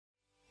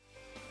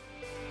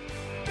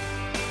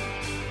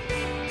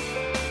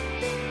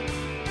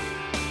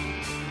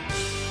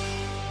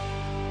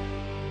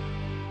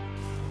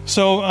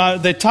So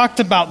they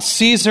talked about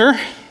Caesar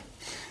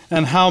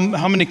and how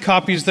many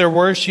copies there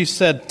were. She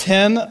said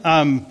 10,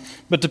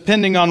 but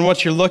depending on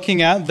what you're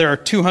looking at, there are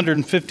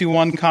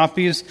 251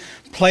 copies.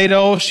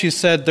 Plato, she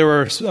said there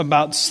were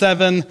about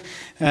 7,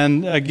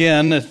 and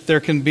again,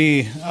 there can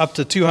be up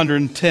to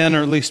 210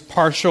 or at least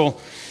partial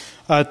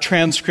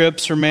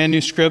transcripts or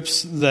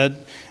manuscripts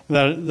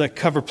that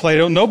cover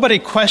Plato. Nobody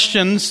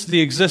questions the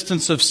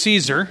existence of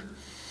Caesar.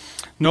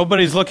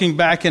 Nobody's looking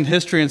back in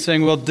history and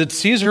saying, well, did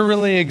Caesar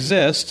really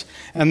exist?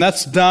 And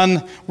that's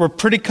done. We're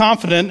pretty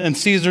confident in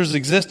Caesar's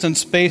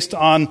existence based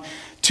on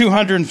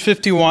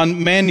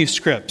 251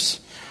 manuscripts.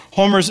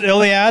 Homer's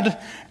Iliad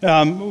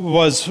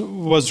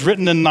was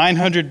written in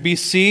 900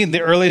 BC.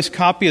 The earliest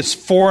copy is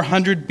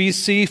 400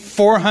 BC.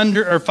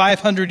 400 or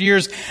 500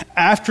 years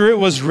after it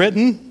was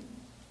written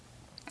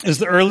is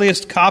the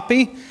earliest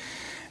copy.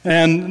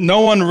 And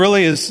no one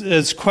really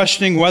is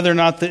questioning whether or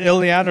not the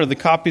Iliad or the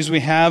copies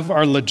we have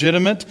are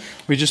legitimate.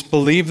 We just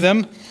believe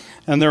them.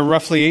 And there are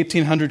roughly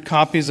 1,800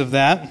 copies of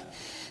that.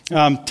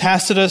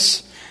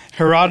 Tacitus,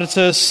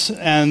 Herodotus,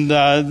 and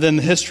then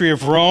the history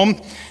of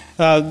Rome.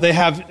 They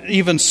have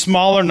even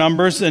smaller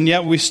numbers, and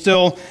yet we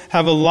still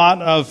have a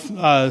lot of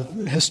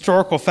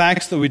historical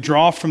facts that we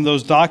draw from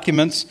those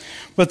documents.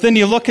 But then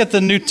you look at the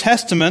New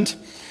Testament.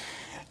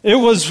 It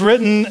was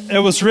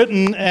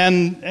written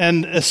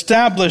and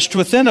established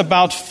within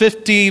about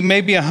 50,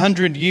 maybe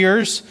 100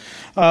 years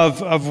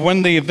of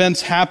when the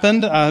events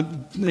happened.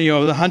 The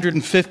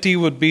 150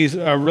 would be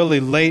a really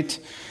late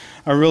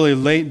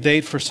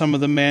date for some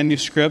of the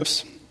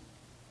manuscripts.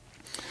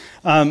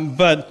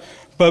 But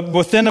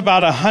within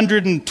about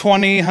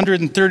 120,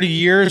 130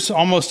 years,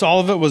 almost all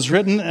of it was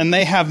written, and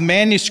they have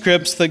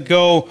manuscripts that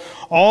go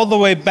all the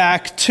way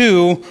back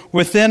to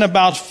within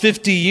about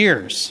 50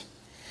 years.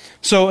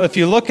 So if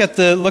you look at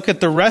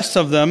the rest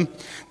of them,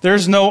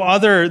 there's no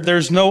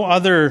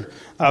other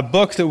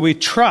book that we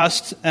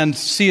trust and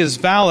see as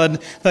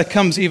valid that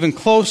comes even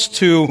close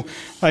to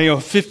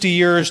 50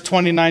 years,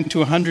 29 to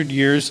 100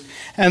 years,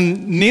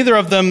 and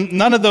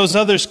none of those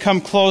others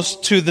come close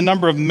to the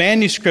number of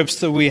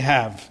manuscripts that we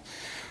have.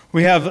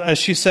 We have, as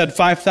she said,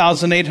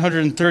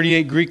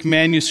 5,838 Greek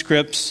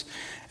manuscripts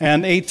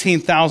and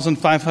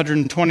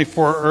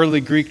 18,524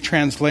 early Greek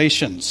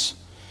translations.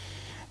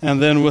 And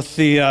then with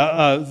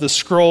the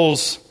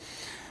scrolls,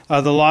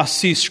 the Lost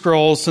Sea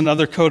Scrolls and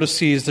other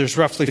codices, there's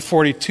roughly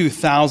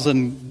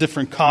 42,000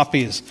 different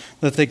copies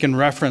that they can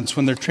reference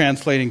when they're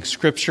translating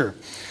Scripture.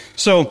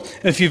 So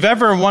if you've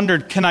ever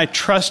wondered, can I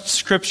trust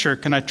Scripture?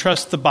 Can I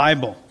trust the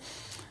Bible?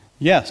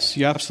 Yes,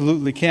 you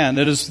absolutely can.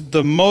 It is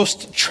the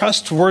most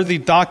trustworthy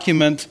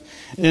document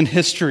in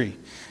history.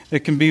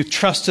 It can be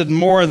trusted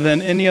more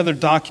than any other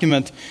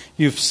document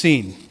you've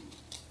seen.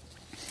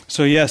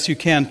 So yes, you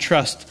can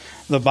trust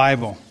the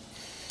Bible.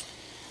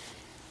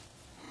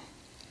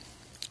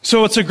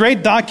 So it's a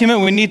great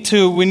document. We need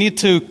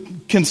to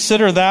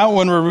consider that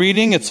when we're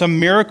reading. It's a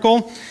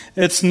miracle.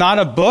 It's not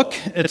a book.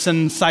 It's an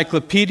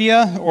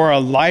encyclopedia or a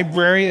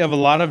library of a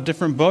lot of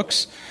different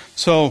books.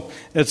 So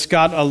it's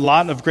got a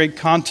lot of great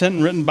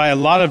content written by a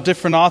lot of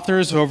different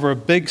authors over a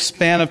big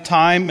span of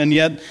time, and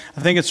yet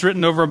I think it's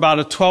written over about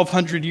a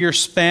 1,200-year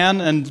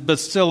span, but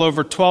still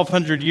over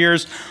 1,200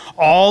 years,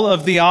 all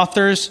of the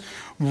authors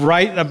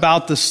write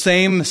about the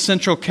same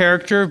central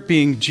character,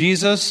 being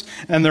Jesus,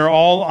 and they're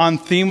all on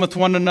theme with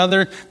one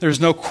another.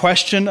 There's no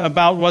question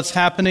about what's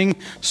happening.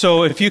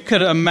 So if you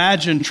could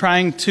imagine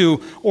trying to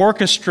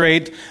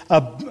orchestrate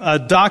a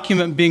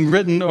document being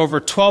written over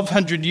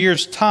 1,200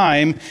 years'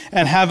 time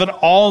and have it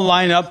all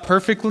line up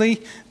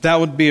perfectly, that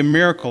would be a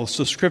miracle.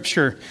 So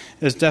Scripture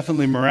is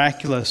definitely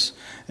miraculous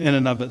in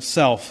and of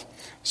itself.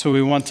 So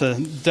we want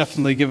to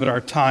definitely give it our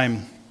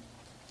time.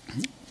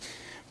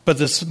 But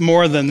it's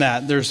more than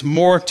that. There's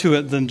more to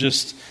it than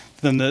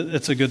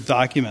it's a good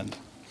document.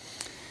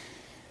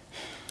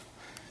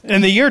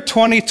 In the year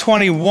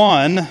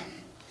 2021,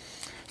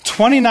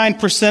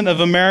 29% of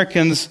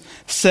Americans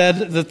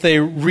said that they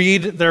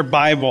read their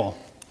Bible.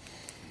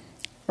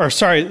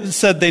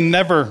 Said they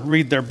never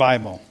read their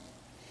Bible.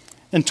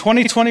 In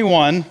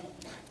 2021,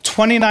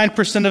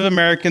 29% of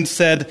Americans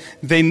said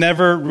they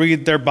never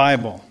read their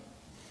Bible.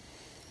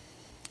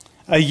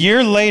 A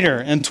year later,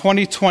 in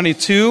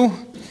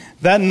 2022,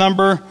 that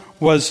number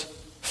was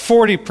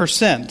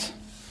 40%.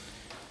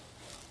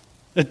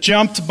 It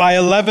jumped by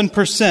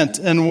 11%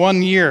 in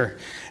 1 year.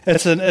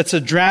 It's a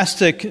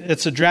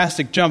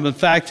drastic jump. In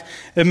fact,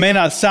 it may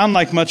not sound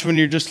like much when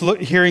you're just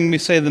hearing me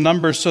say the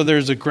numbers. So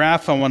there's a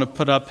graph I want to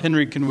put up.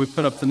 Henry, can we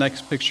put up the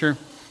next picture?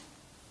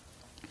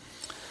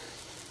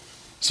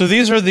 So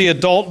these are the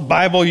adult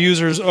Bible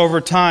users over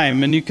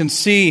time, and you can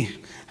see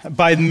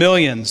by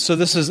millions. So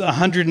this is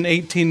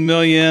 118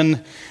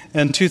 million.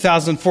 In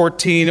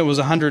 2014, it was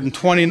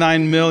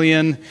 129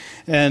 million.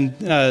 And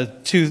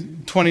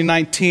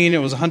 2019, it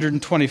was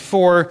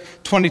 124.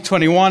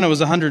 2021, it was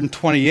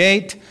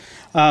 128.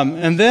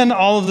 And then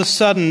all of a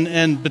sudden,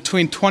 and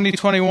between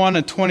 2021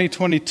 and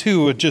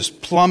 2022, it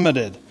just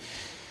plummeted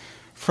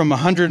from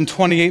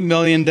 128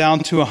 million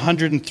down to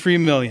 103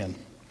 million.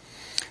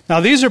 Now,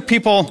 these are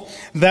people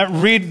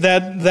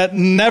that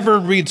never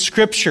read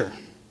Scripture,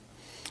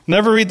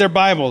 never read their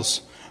Bibles.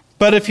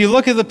 But if you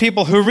look at the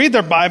people who read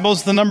their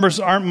Bibles, the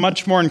numbers aren't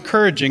much more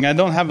encouraging. I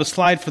don't have a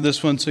slide for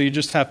this one, so you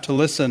just have to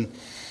listen.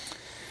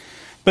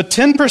 But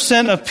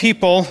 10% of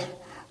people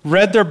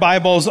read their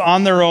Bibles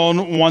on their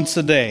own once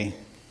a day.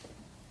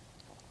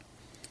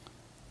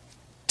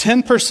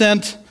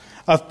 10%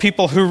 of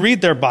people who read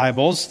their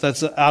Bibles,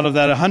 that's out of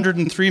that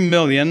 103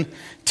 million,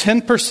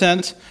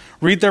 10%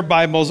 read their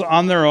Bibles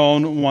on their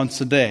own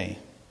once a day.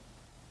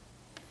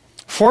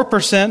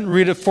 4%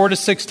 read it 4 to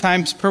 6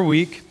 times per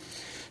week.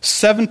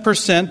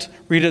 7%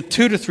 read it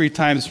 2 to 3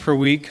 times per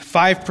week.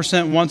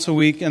 5% once a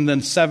week, and then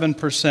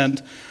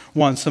 7%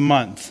 once a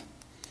month.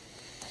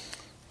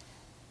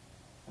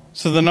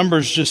 So the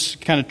numbers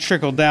just kind of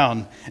trickle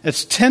down.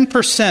 It's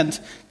 10%.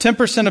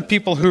 10% of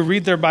people who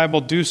read their Bible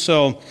do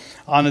so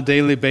on a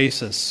daily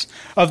basis.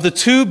 Of the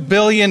 2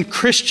 billion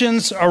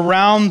Christians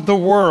around the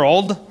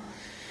world,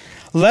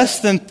 less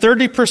than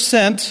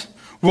 30%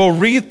 will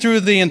read through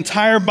the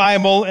entire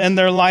Bible in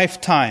their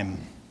lifetime.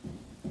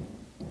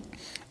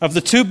 Of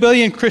the 2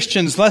 billion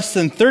Christians, less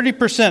than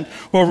 30%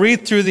 will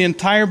read through the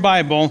entire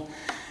Bible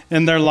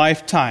in their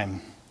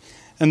lifetime.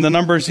 And the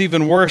number is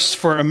even worse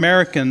for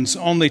Americans.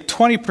 Only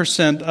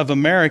 20% of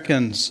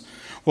Americans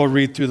will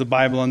read through the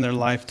Bible in their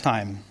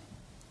lifetime.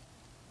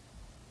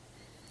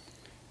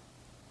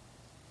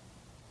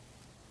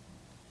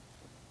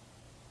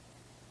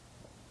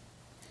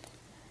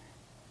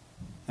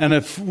 And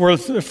if we're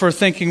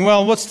thinking,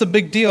 well, what's the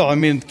big deal? I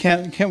mean,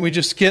 can't we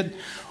just get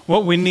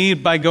what we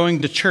need by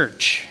going to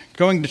church?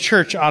 Going to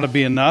church ought to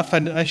be enough.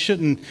 I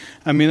shouldn't.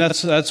 I mean,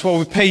 that's what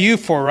we pay you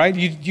for, right?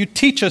 You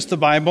teach us the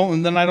Bible,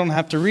 and then I don't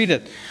have to read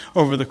it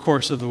over the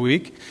course of the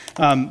week.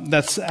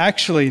 That's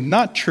actually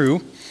not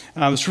true.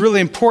 It's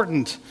really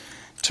important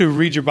to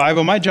read your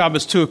Bible. My job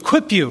is to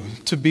equip you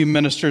to be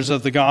ministers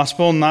of the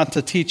gospel, not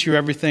to teach you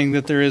everything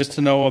that there is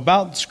to know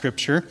about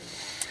Scripture.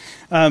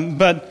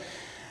 But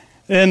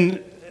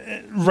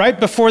right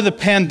before the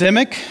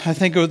pandemic, I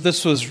think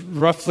this was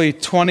roughly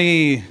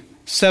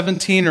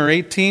 2017 or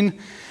 18.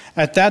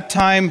 At that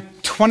time,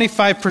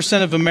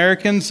 25% of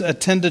Americans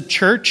attended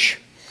church,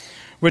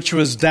 which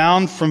was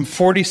down from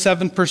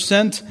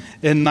 47%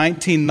 in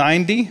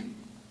 1990.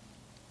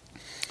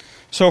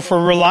 So if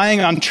we're relying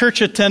on church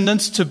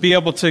attendance to be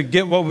able to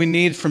get what we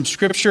need from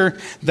Scripture,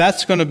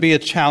 that's going to be a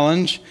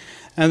challenge.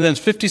 And then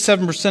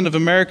 57% of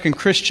American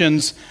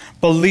Christians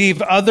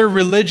believe other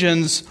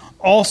religions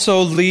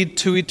also lead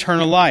to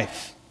eternal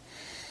life.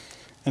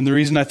 And the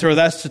reason I throw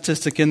that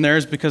statistic in there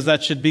is because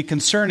that should be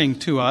concerning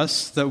to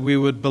us, that we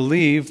would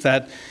believe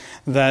that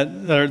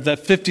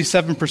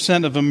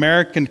 57% of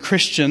American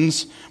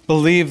Christians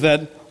believe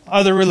that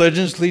other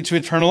religions lead to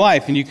eternal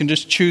life, and you can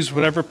just choose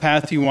whatever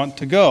path you want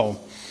to go.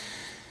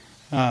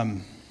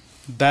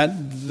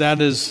 That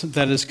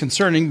is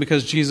concerning,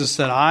 because Jesus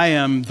said, I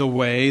am the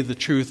way, the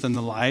truth, and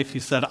the life. He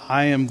said,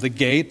 I am the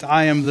gate,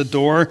 I am the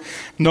door.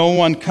 No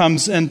one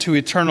comes into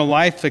eternal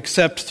life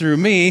except through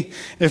me.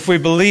 If we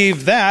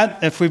believe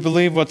that, if we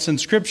believe what's in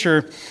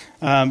Scripture,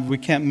 we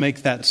can't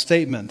make that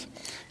statement.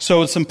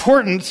 So it's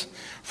important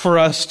for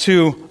us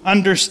to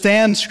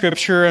understand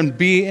Scripture and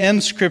be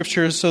in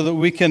Scripture so that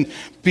we can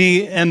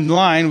be in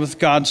line with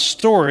God's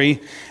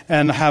story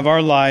and have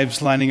our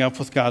lives lining up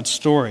with God's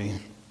story.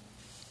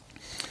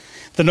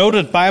 The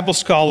noted Bible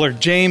scholar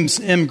James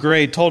M.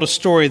 Gray told a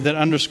story that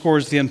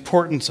underscores the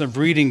importance of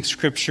reading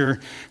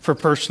Scripture for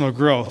personal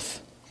growth.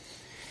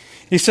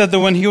 He said that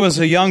when he was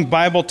a young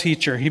Bible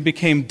teacher, he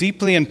became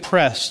deeply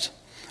impressed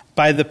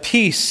by the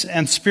peace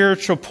and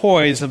spiritual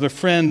poise of a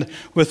friend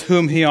with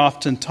whom he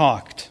often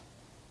talked.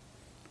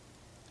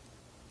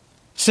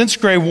 Since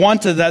Gray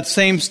wanted that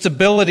same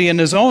stability in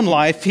his own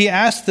life, he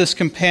asked this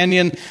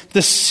companion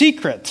the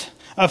secret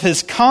of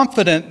his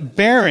confident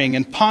bearing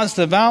and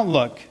positive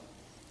outlook.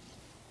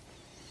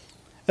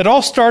 It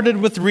all started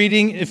with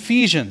reading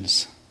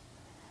Ephesians,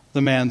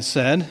 the man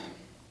said.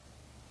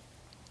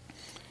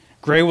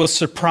 Gray was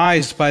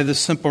surprised by this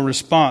simple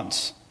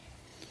response.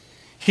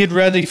 He had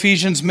read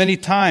Ephesians many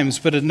times,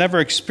 but had never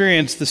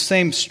experienced the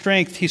same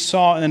strength he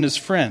saw in his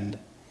friend.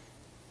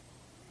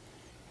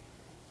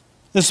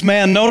 This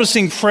man,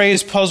 noticing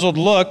Frey's puzzled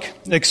look,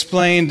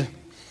 explained,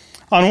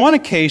 on one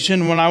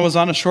occasion, when I was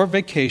on a short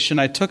vacation,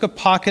 I took a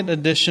pocket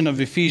edition of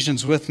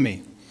Ephesians with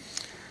me.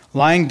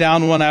 Lying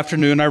down one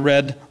afternoon, I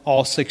read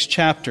all 6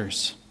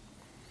 chapters.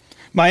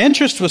 My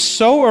interest was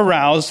so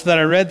aroused that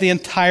I read the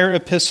entire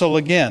epistle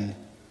again.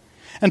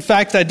 In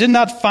fact, I did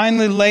not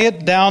finally lay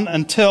it down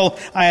until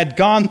I had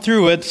gone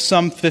through it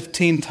some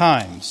 15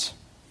 times.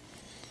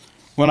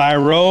 When I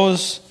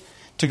arose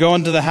to go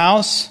into the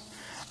house,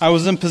 I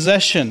was in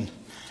possession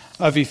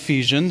of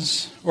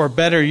Ephesians, or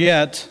better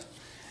yet,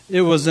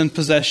 it was in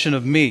possession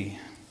of me.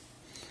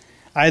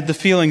 I had the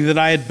feeling that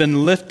I had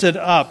been lifted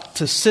up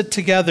to sit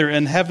together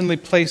in heavenly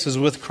places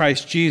with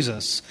Christ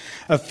Jesus,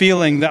 a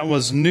feeling that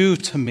was new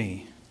to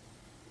me.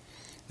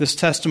 This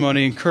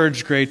testimony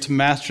encouraged Gray to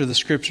master the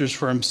Scriptures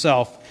for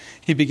himself.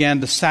 He began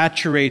to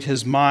saturate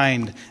his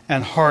mind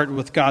and heart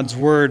with God's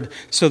Word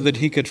so that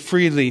he could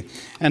freely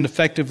and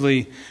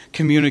effectively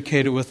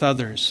communicate it with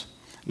others.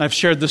 And I've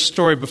shared this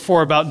story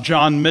before about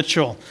John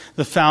Mitchell,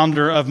 the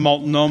founder of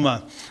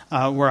Multnomah,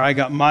 where I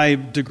got my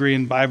degree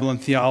in Bible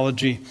and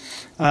theology,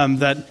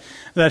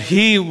 that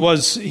he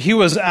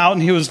was out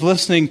and he was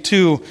listening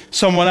to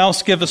someone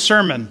else give a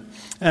sermon.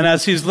 And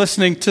as he's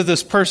listening to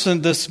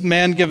this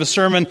man give a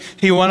sermon,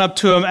 he went up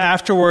to him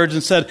afterwards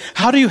and said,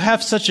 "How do you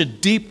have such a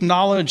deep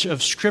knowledge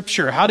of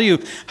Scripture? How do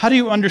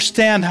you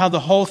understand how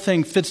the whole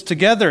thing fits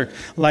together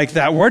like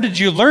that? Where did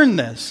you learn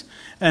this?"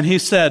 And he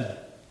said,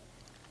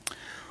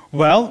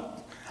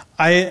 "Well,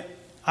 I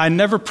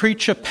never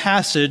preach a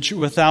passage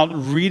without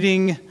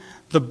reading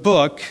the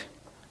book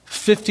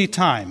 50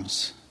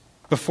 times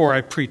before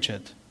I preach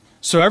it."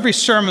 So every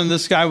sermon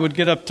this guy would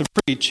get up to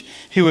preach,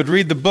 he would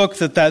read the book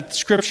that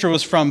scripture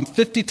was from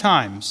 50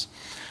 times.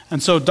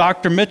 And so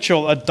Dr.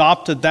 Mitchell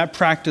adopted that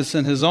practice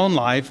in his own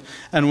life.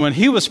 And when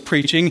he was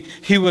preaching,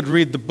 he would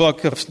read the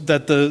book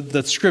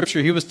that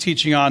scripture he was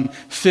teaching on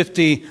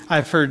 50,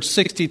 I've heard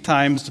 60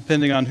 times,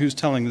 depending on who's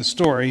telling the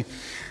story.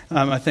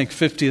 I think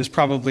 50 is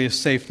probably a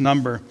safe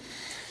number.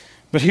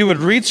 But he would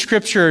read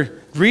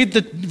Scripture, read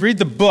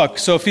the book.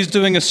 So if he's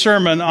doing a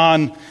sermon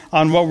on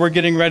what we're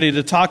getting ready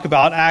to talk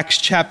about, Acts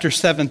chapter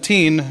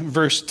 17,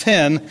 verse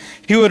 10,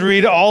 he would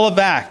read all of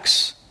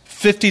Acts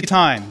 50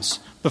 times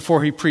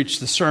before he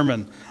preached the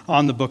sermon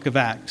on the book of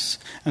Acts.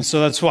 And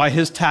so that's why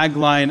his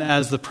tagline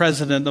as the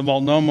president of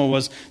Multnomah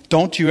was,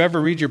 "Don't you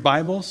ever read your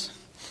Bibles?"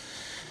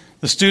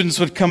 The students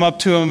would come up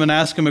to him and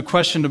ask him a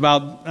question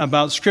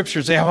about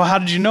Scripture. Say, "Well, how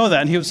did you know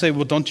that?" And he would say,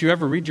 "Well, don't you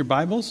ever read your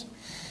Bibles?"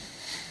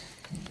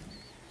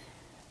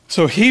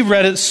 So he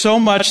read it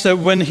so much that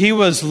when he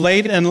was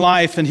late in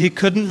life and he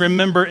couldn't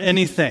remember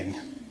anything,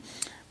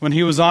 when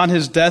he was on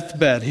his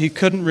deathbed, he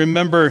couldn't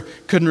remember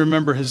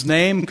his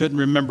name, couldn't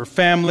remember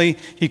family,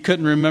 he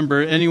couldn't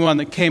remember anyone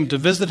that came to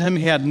visit him.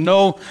 He had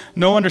no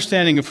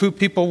understanding of who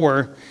people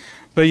were.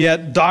 But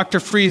yet Dr.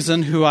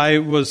 Friesen, who I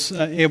was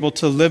able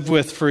to live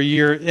with for a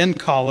year in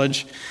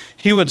college,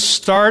 he would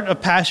start a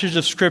passage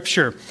of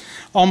Scripture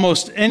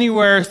almost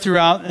anywhere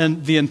throughout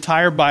the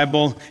entire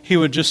Bible. He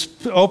would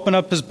just open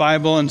up his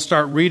Bible and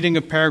start reading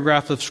a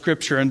paragraph of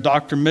Scripture, and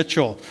Dr.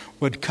 Mitchell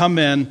would come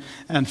in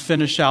and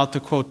finish out the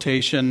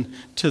quotation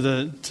to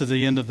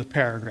the end of the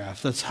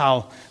paragraph. That's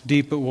how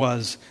deep it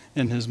was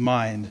in his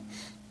mind.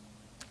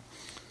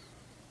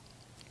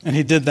 And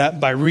he did that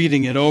by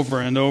reading it over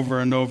and over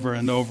and over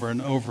and over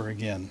and over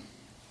again.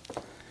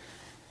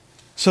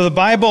 So the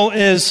Bible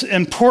is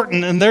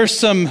important, and there's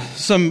some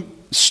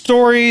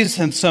stories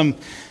and some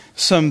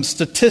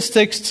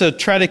statistics to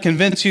try to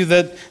convince you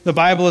that the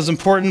Bible is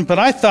important, but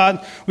I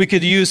thought we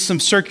could use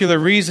some circular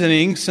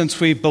reasoning. Since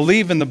we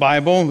believe in the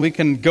Bible, we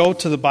can go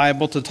to the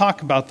Bible to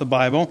talk about the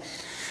Bible.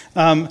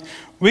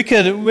 We're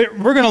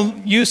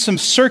going to use some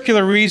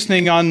circular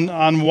reasoning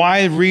on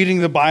why reading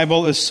the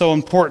Bible is so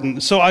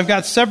important. So I've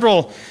got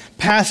several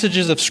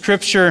passages of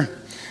Scripture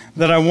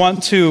that I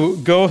want to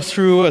go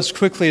through as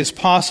quickly as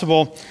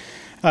possible.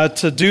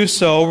 To do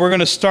so, we're going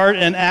to start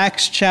in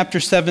Acts chapter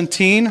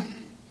 17.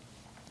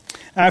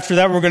 After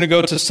that, we're going to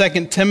go to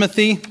 2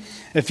 Timothy.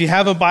 If you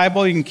have a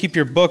Bible, you can keep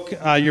your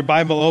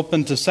Bible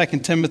open to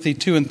 2 Timothy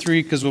 2 and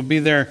 3, because we'll be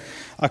there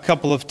a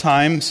couple of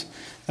times.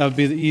 That would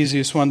be the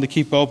easiest one to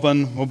keep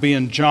open. We'll be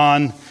in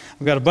John.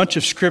 I've got a bunch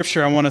of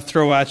Scripture I want to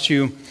throw at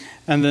you,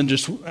 and then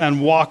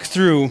and walk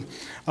through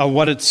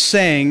what it's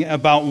saying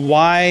about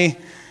why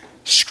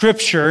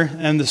Scripture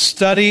and the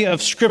study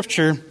of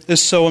Scripture is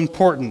so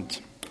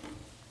important.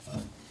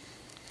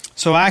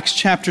 So Acts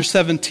chapter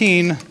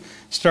 17,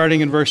 starting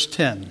in verse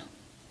 10.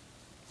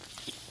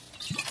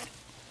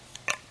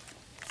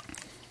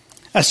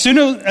 As soon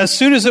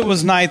as it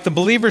was night, the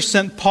believers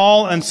sent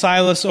Paul and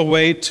Silas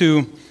away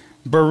to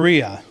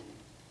Berea.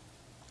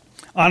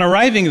 On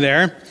arriving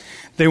there,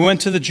 they went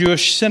to the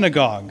Jewish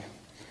synagogue.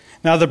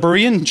 Now the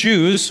Berean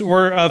Jews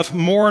were of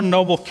more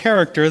noble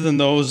character than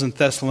those in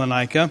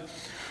Thessalonica,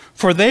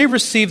 for they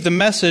received the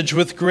message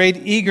with great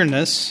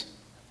eagerness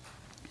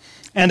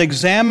and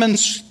examined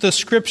the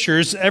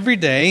Scriptures every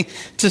day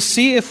to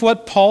see if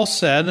what Paul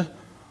said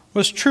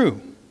was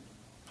true.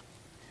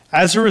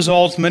 As a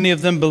result, many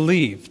of them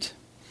believed,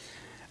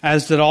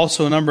 as did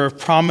also a number of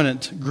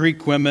prominent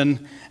Greek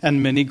women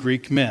and many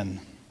Greek men.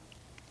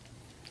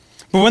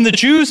 But when the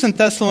Jews in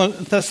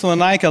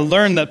Thessalonica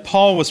learned that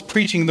Paul was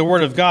preaching the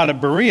word of God at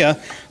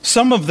Berea,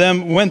 some of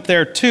them went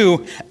there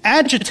too,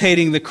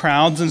 agitating the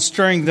crowds and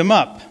stirring them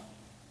up.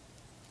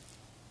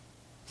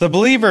 The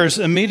believers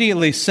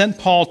immediately sent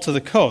Paul to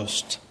the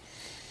coast,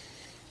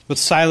 but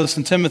Silas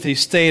and Timothy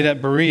stayed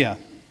at Berea.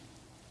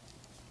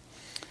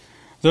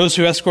 Those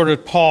who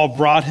escorted Paul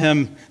brought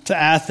him to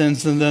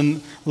Athens and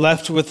then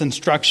left with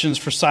instructions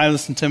for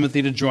Silas and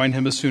Timothy to join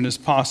him as soon as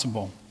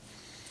possible.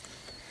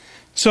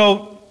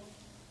 So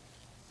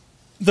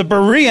The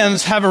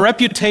Bereans have a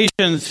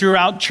reputation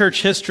throughout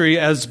church history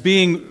as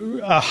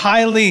being a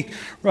highly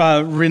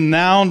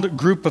renowned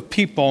group of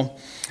people.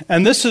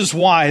 And this is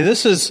why.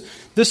 This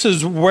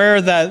is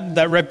where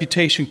that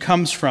reputation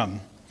comes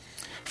from.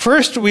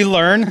 First, we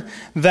learn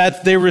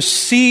that they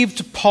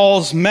received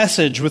Paul's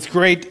message with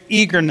great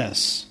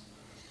eagerness.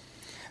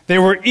 They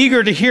were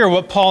eager to hear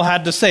what Paul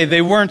had to say.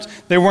 They weren't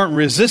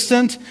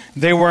resistant.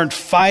 They weren't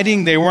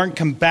fighting. They weren't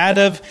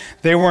combative.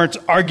 They weren't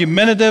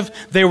argumentative.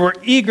 They were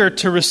eager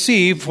to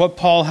receive what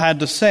Paul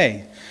had to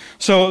say.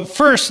 So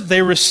first,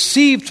 they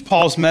received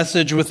Paul's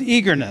message with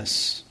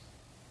eagerness.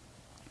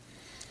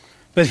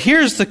 But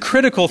here's the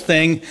critical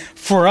thing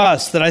for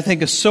us that I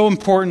think is so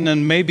important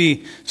and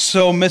maybe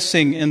so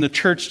missing in the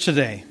church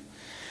today,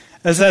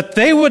 is that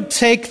they would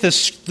take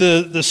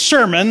the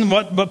sermon,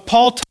 what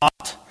Paul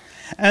taught,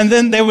 and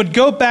then they would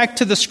go back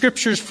to the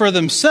scriptures for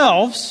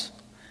themselves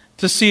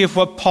to see if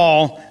what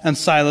Paul and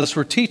Silas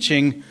were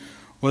teaching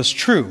was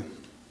true.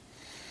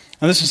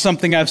 And this is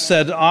something I've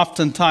said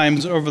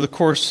oftentimes over the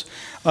course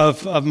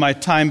of my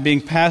time being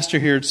pastor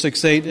here at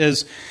 6-8,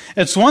 is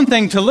it's one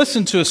thing to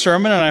listen to a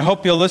sermon, and I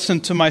hope you'll listen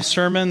to my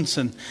sermons,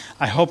 and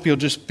I hope you'll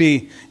just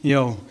be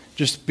wowed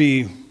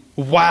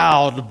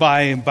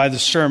by the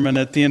sermon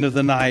at the end of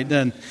the night,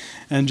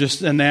 and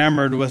just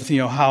enamored with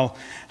how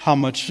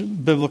much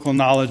biblical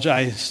knowledge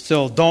I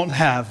still don't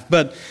have.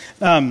 But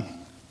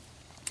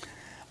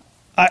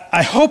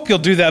I hope you'll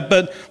do that.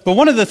 But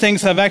one of the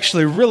things I've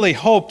actually really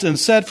hoped and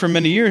said for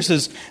many years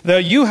is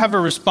that you have a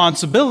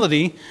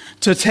responsibility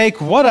to take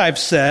what I've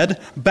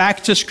said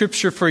back to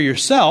Scripture for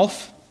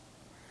yourself,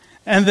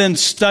 and then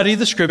study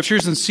the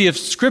Scriptures and see if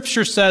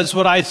Scripture says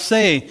what I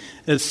say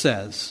it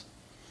says.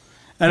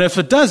 And if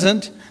it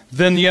doesn't,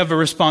 then you have a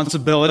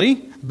responsibility,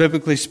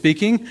 biblically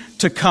speaking,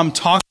 to come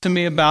talk to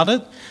me about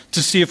it,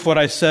 to see if what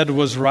I said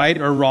was right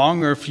or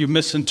wrong, or if you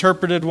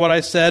misinterpreted what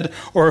I said,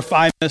 or if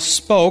I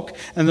misspoke,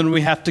 and then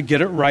we have to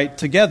get it right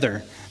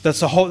together. That's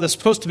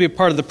supposed to be a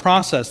part of the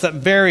process. That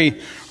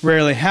very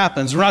rarely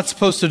happens. We're not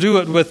supposed to do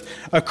it with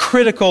a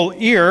critical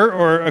ear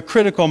or a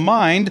critical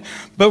mind,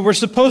 but we're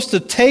supposed to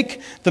take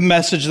the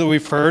message that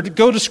we've heard,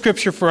 go to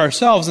Scripture for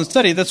ourselves and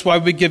study. That's why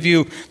we give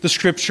you the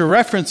Scripture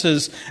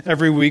references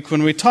every week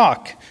when we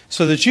talk,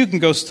 so that you can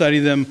go study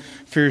them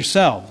for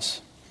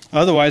yourselves.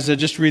 Otherwise, I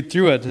just read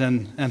through it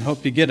and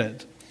hope you get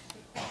it.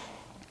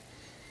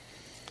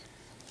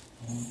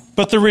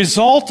 But the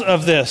result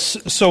of this,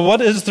 so what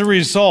is the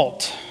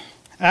result?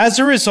 As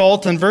a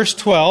result, in verse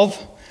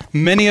 12,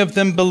 many of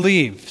them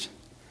believed,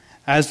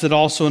 as did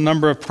also a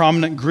number of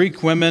prominent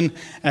Greek women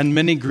and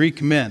many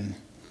Greek men.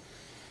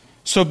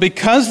 So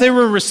because they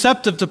were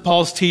receptive to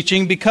Paul's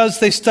teaching,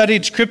 because they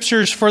studied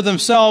Scriptures for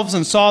themselves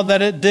and saw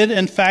that it did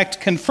in fact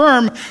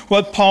confirm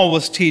what Paul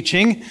was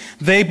teaching,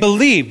 they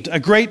believed. A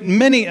great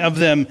many of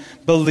them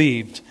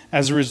believed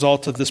as a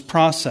result of this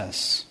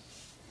process.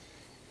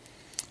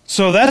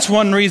 So that's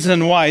one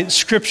reason why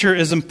Scripture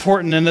is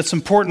important, and it's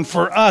important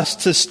for us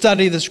to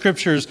study the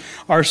Scriptures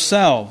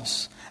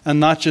ourselves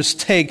and not just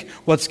take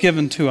what's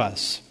given to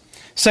us.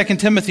 2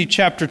 Timothy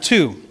chapter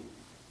 2,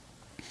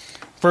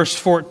 verse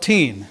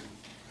 14.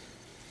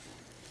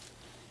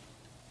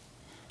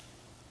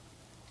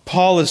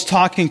 Paul is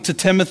talking to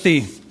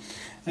Timothy,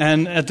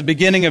 and at the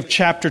beginning of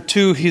chapter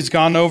 2, he's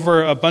gone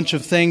over a bunch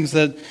of things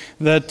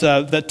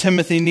that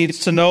Timothy needs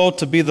to know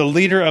to be the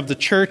leader of the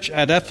church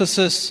at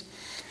Ephesus.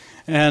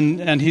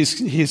 And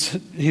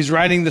he's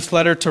writing this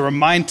letter to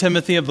remind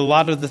Timothy of a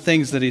lot of the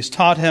things that he's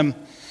taught him.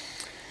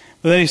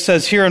 But then he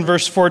says here in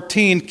verse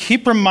 14,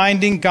 keep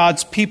reminding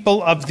God's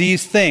people of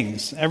these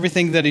things.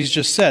 Everything that he's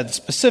just said,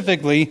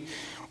 specifically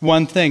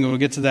one thing. We'll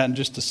get to that in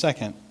just a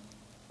second.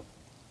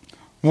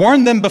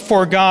 Warn them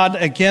before God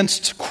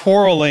against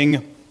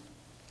quarreling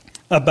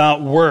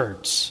about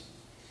words.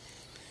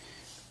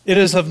 It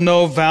is of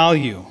no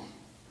value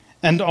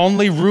and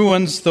only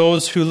ruins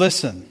those who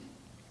listen.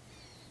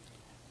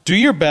 Do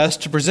your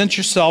best to present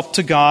yourself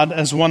to God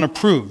as one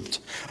approved,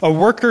 a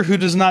worker who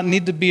does not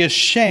need to be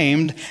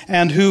ashamed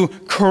and who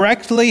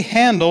correctly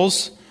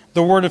handles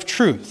the word of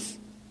truth.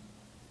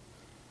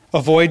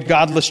 Avoid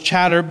godless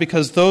chatter,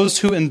 because those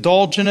who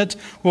indulge in it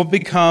will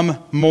become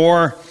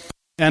more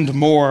and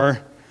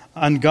more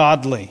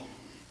ungodly.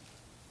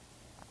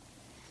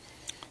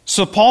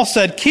 So Paul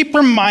said, keep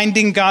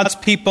reminding God's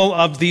people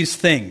of these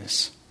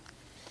things.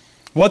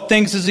 What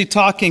things is he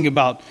talking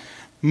about?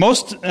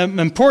 Most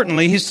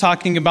importantly, he's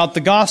talking about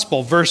the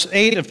gospel. Verse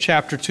 8 of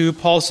chapter 2,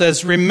 Paul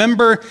says,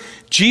 remember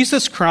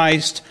Jesus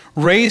Christ,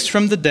 raised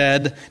from the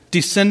dead,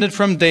 descended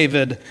from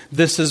David.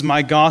 This is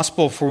my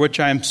gospel for which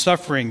I am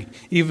suffering,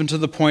 even to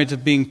the point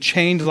of being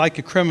chained like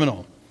a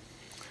criminal.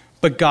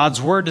 But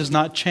God's word is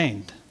not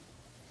chained.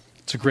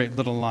 It's a great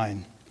little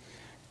line.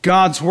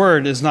 God's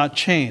word is not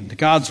chained.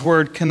 God's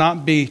word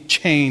cannot be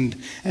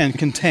chained and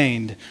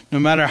contained. No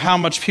matter how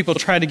much people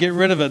try to get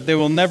rid of it, they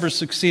will never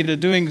succeed at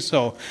doing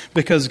so,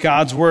 because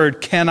God's word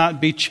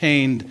cannot be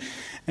chained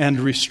and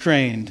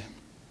restrained.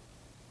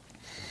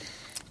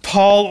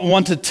 Paul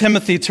wanted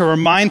Timothy to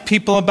remind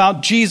people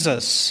about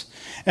Jesus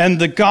and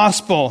the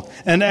gospel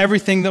and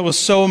everything that was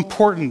so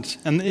important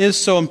and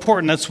is so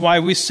important. That's why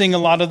we sing a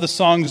lot of the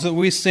songs that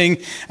we sing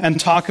and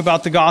talk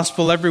about the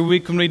gospel every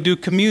week when we do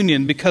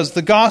communion, because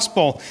the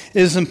gospel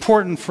is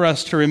important for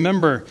us to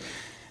remember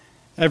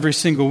every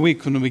single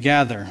week when we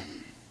gather.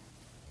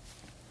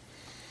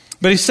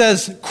 But he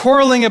says,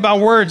 quarreling about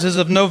words is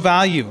of no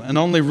value and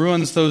only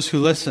ruins those who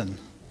listen.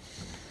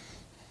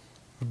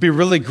 It would be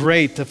really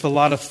great if a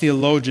lot of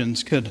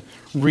theologians could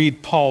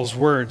read Paul's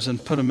words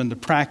and put them into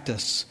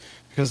practice,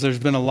 because there's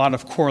been a lot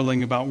of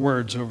quarreling about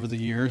words over the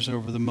years,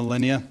 over the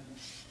millennia.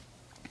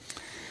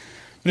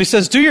 But he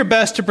says, do your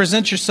best to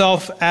present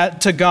yourself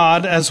to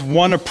God as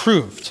one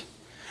approved,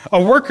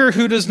 a worker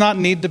who does not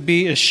need to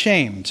be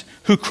ashamed,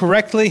 who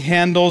correctly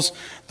handles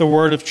the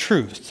word of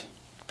truth.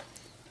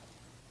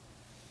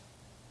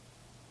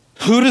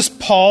 Who does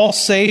Paul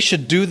say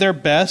should do their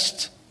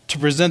best to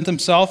present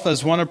themselves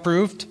as one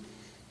approved?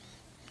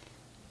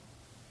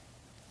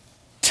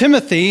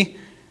 Timothy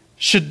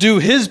should do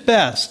his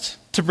best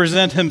to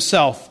present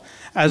himself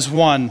as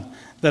one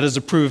that is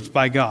approved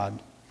by God.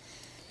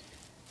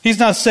 He's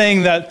not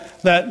saying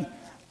that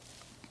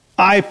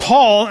I,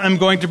 Paul, am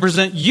going to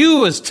present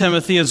you as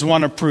Timothy as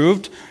one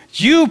approved.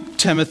 You,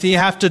 Timothy,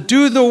 have to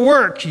do the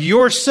work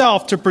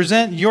yourself to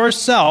present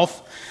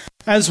yourself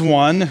as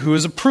one who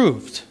is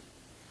approved,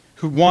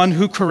 one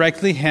who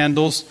correctly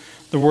handles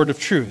the word of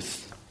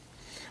truth.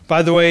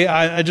 By the way,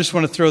 I just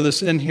want to throw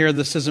this in here.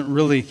 This isn't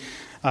really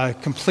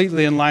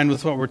completely in line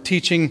with what we're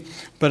teaching,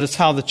 but it's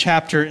how the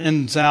chapter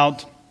ends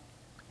out.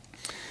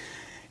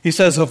 He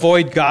says,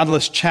 avoid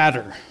godless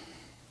chatter.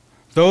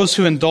 Those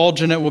who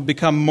indulge in it will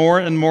become more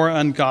and more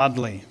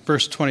ungodly.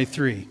 Verse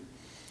 23.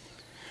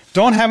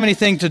 Don't have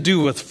anything to do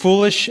with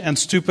foolish and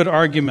stupid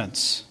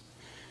arguments,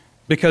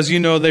 because you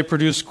know they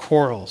produce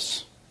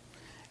quarrels.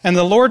 And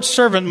the Lord's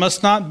servant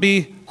must not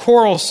be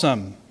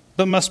quarrelsome,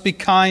 but must be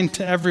kind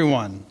to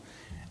everyone,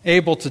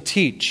 able to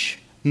teach,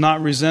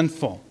 not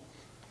resentful.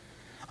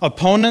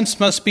 Opponents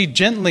must be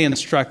gently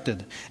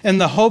instructed, in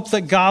the hope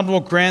that God will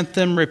grant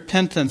them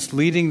repentance,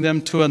 leading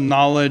them to a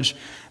knowledge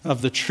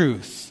of the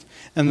truth,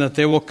 and that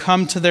they will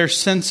come to their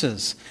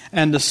senses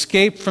and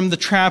escape from the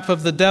trap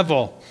of the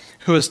devil,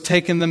 who has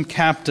taken them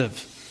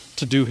captive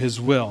to do his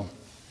will.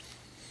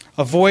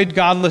 Avoid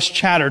godless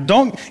chatter.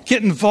 Don't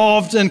get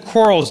involved in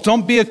quarrels.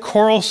 Don't be a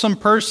quarrelsome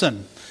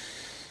person.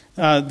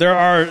 There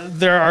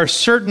are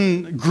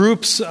certain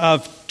groups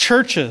of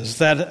churches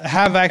that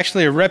have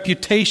actually a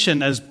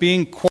reputation as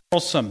being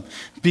quarrelsome,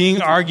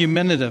 being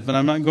argumentative, and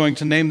I'm not going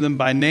to name them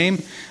by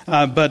name,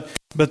 but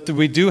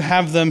we do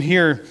have them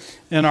here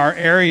in our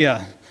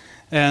area.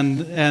 And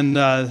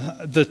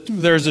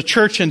there's a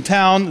church in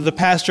town. The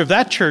pastor of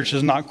that church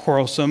is not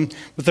quarrelsome,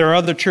 but there are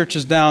other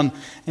churches down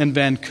in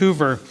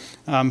Vancouver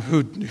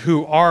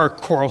who are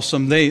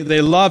quarrelsome.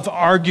 They love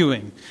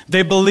arguing.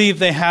 They believe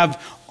they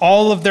have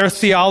all of their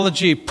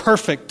theology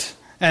perfect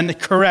and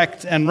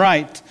correct and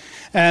right.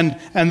 And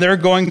they're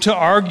going to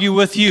argue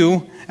with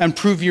you and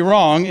prove you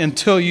wrong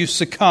until you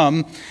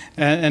succumb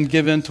and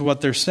give in to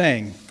what they're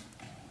saying.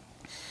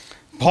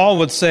 Paul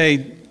would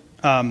say,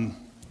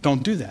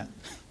 don't do that.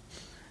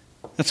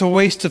 That's a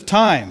waste of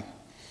time.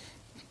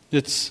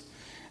 It's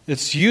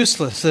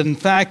useless. In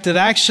fact, it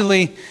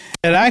actually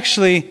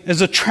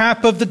is a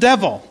trap of the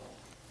devil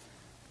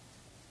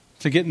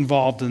to get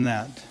involved in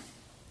that.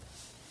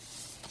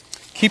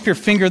 Keep your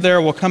finger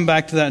there. We'll come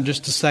back to that in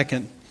just a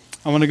second.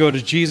 I want to go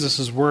to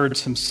Jesus'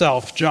 words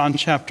himself, John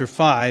chapter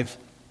 5.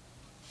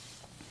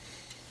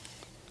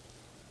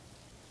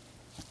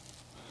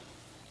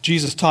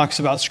 Jesus talks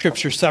about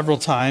Scripture several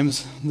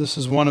times. This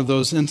is one of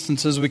those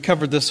instances. We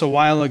covered this a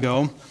while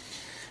ago.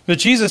 But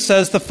Jesus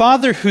says, the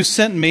Father who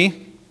sent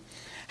me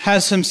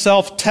has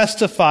himself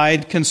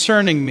testified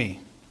concerning me.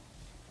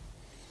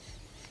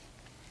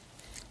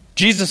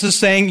 Jesus is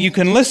saying, you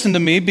can listen to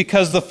me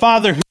because the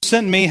Father who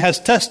sent me has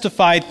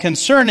testified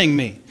concerning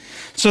me.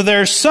 So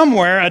there's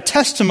somewhere a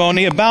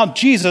testimony about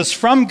Jesus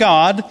from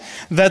God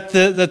that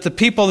the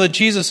people that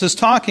Jesus is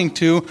talking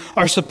to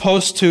are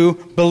supposed to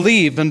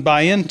believe and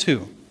buy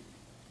into.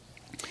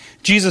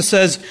 Jesus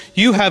says,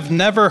 you have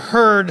never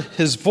heard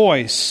his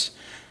voice,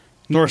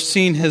 nor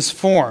seen his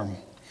form,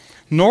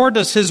 nor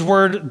does his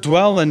word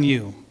dwell in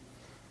you,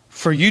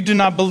 for you do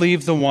not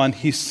believe the one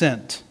he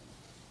sent.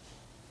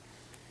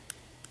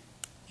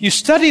 You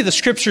study the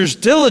Scriptures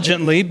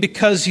diligently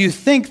because you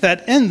think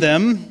that in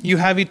them you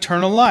have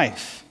eternal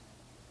life.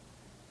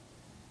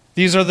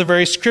 These are the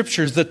very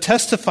Scriptures that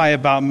testify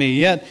about me,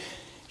 yet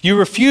you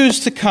refuse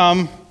to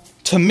come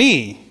to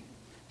me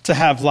to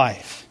have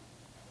life.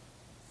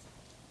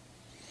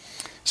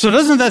 So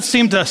doesn't that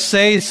seem to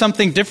say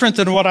something different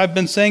than what I've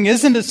been saying?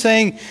 Isn't it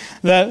saying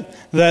that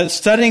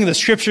studying the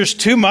Scriptures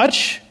too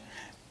much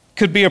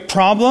could be a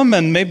problem,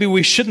 and maybe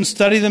we shouldn't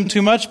study them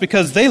too much?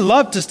 Because they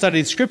love to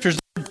study the Scriptures.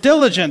 They're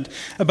diligent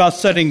about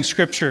studying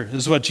Scripture,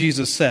 is what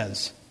Jesus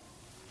says.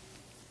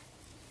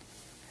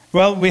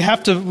 Well, we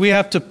have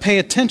to pay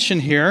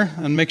attention here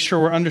and make sure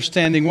we're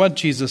understanding what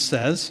Jesus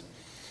says.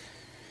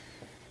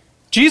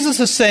 Jesus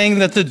is saying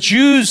that the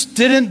Jews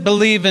didn't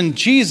believe in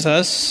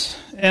Jesus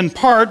in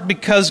part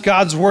because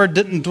God's word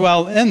didn't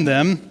dwell in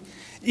them,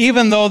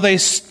 even though they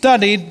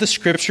studied the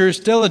scriptures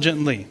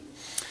diligently.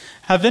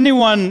 Has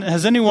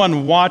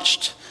anyone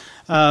watched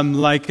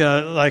like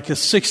a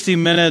 60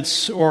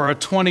 Minutes or a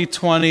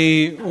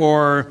 2020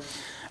 or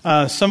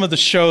some of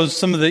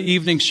the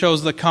evening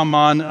shows that come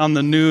on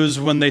the news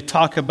when they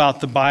talk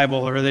about the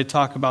Bible or they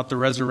talk about the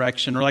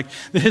resurrection, or like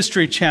the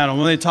History Channel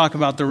when they talk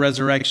about the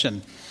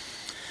resurrection?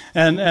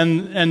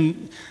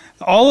 And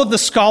all of the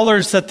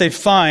scholars that they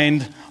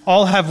find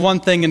all have one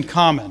thing in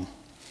common.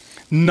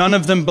 None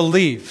of them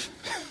believe.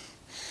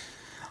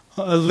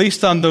 At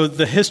least on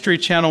the History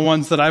Channel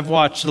ones that I've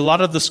watched, a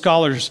lot of the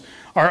scholars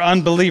are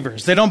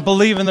unbelievers. They don't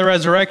believe in the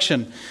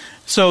resurrection.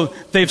 So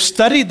they've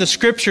studied the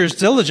scriptures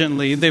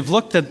diligently. They've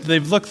looked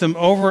them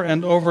over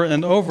and over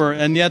and over,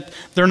 and yet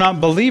they're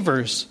not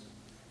believers.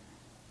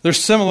 They're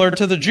similar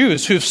to the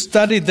Jews who've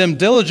studied them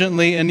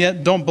diligently and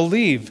yet don't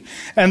believe.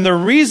 And the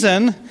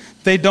reason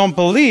they don't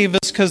believe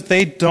is because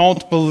they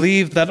don't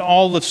believe that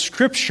all of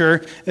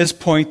Scripture is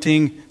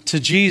pointing to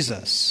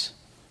Jesus.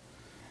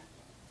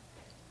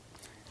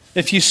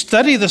 If you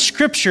study the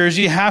Scriptures,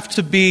 you have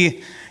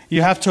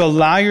to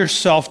allow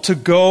yourself to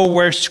go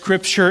where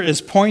Scripture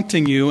is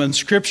pointing you, and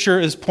Scripture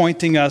is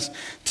pointing us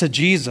to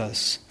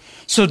Jesus.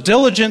 So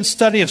diligent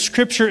study of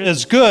Scripture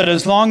is good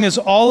as long as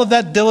all of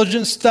that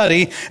diligent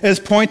study is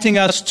pointing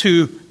us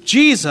to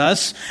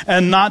Jesus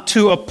and not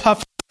to a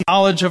puff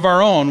knowledge of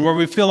our own, where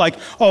we feel like,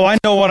 oh, I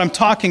know what I'm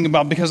talking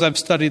about because I've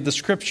studied the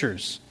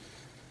Scriptures.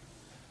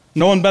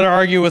 No one better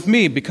argue with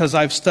me because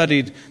I've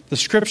studied the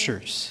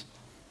Scriptures.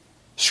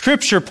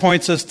 Scripture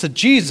points us to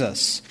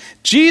Jesus.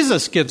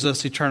 Jesus gives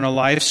us eternal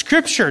life.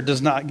 Scripture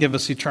does not give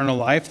us eternal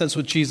life. That's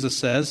what Jesus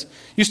says.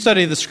 You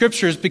study the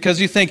Scriptures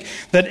because you think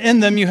that in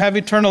them you have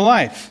eternal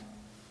life.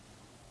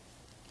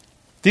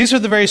 These are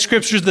the very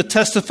Scriptures that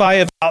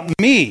testify about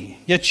me,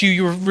 yet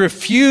you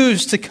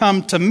refuse to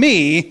come to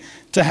me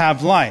to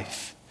have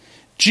life.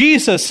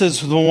 Jesus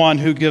is the one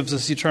who gives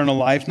us eternal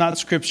life, not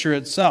Scripture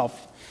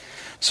itself.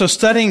 So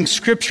studying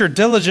Scripture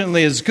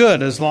diligently is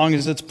good as long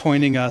as it's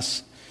pointing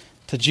us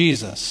to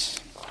Jesus.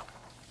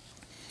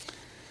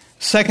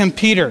 2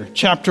 Peter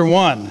chapter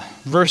 1,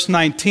 verse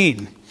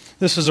 19.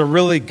 This is a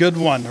really good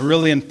one, a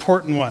really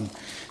important one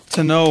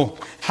to know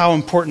how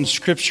important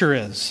Scripture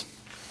is.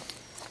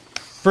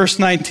 Verse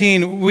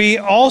 19, we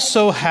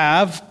also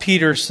have,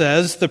 Peter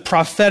says, the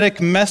prophetic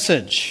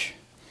message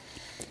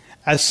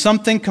as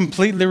something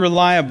completely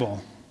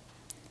reliable.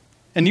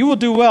 And you will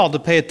do well to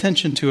pay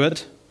attention to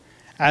it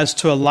as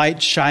to a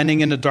light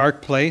shining in a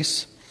dark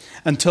place,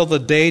 until the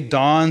day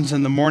dawns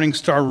and the morning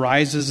star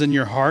rises in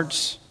your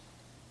hearts.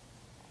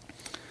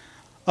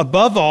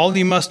 Above all,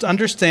 you must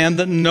understand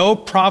that no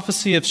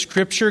prophecy of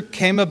Scripture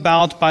came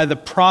about by the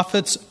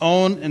prophet's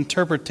own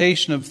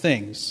interpretation of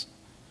things.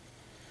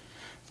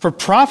 For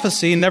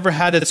prophecy never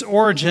had its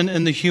origin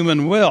in the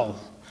human will,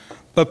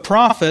 but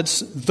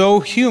prophets, though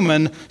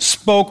human,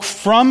 spoke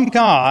from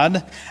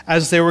God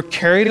as they were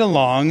carried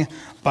along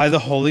by the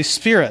Holy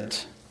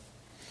Spirit.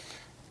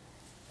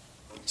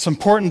 It's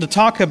important to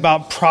talk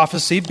about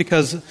prophecy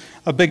because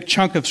a big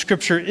chunk of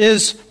Scripture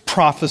is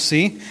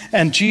prophecy,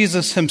 and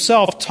Jesus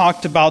himself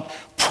talked about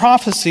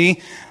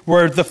prophecy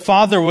where the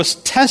Father was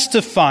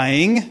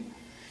testifying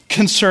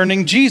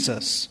concerning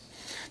Jesus.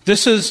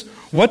 This is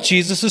what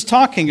Jesus is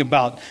talking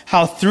about,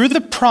 how through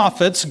the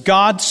prophets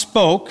God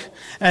spoke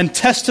and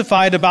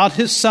testified about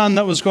his Son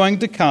that was going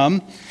to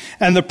come,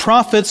 and the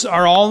prophets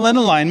are all in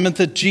alignment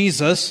that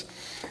Jesus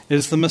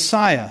is the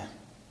Messiah.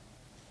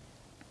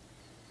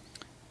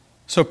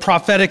 So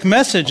prophetic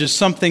message is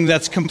something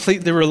that's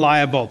completely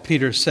reliable,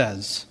 Peter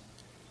says.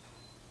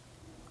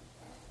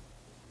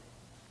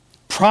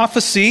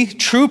 Prophecy,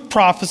 true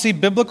prophecy,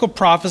 biblical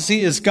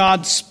prophecy, is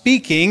God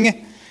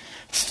speaking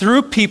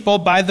through people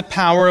by the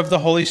power of the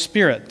Holy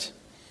Spirit.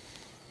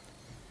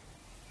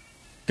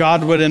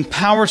 God would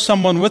empower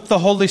someone with the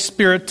Holy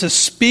Spirit to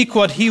speak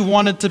what he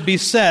wanted to be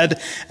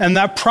said, and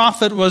that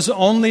prophet was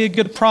only a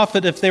good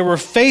prophet if they were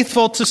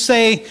faithful to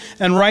say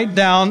and write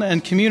down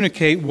and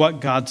communicate what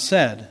God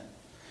said.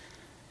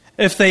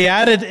 If they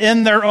added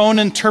in their own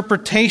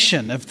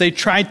interpretation, if they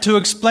tried to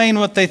explain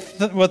what they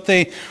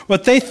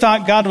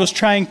thought God was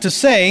trying to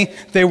say,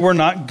 they were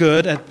not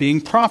good at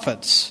being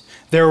prophets.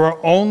 They were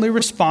only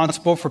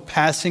responsible for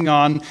passing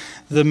on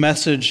the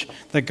message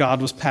that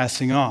God was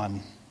passing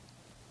on.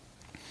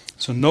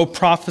 So no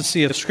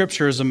prophecy of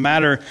Scripture is a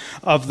matter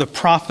of the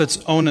prophet's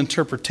own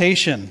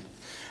interpretation,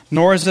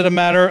 nor is it a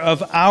matter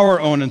of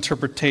our own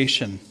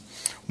interpretation.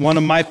 One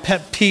of my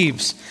pet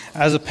peeves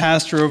as a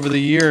pastor over the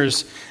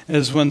years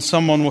is when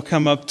someone will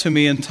come up to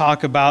me and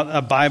talk about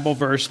a Bible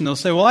verse, and they'll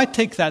say, well, I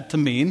take that to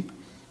mean.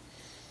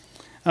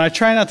 And I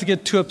try not to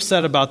get too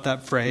upset about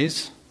that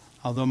phrase,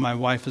 although my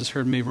wife has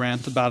heard me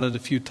rant about it a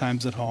few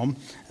times at home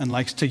and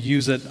likes to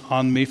use it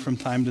on me from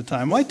time to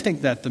time. Well, I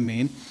take that to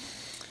mean.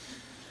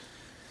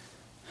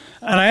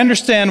 And I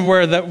understand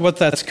what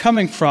that's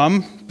coming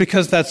from,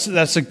 because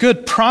that's a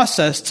good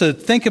process to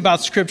think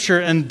about Scripture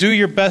and do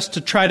your best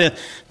to try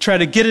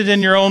to get it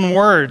in your own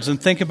words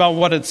and think about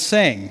what it's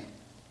saying.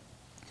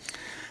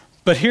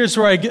 But here's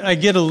where I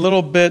get a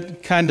little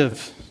bit kind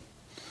of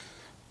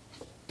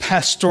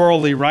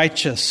pastorally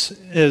righteous,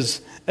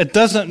 is it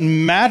doesn't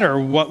matter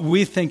what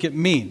we think it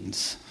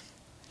means.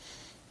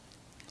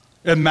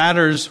 It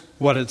matters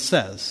what it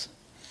says.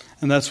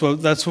 And that's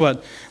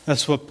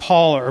what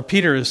Paul or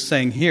Peter is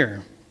saying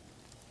here.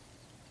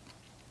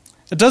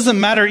 It doesn't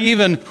matter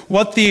even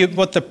what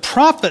the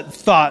prophet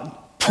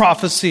thought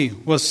prophecy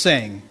was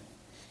saying.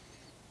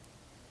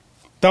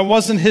 That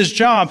wasn't his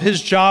job.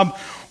 His job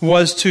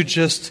was to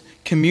just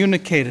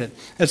communicate it.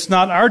 It's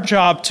not our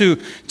job to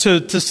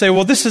say,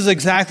 well, this is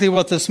exactly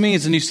what this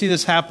means. And you see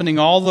this happening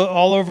all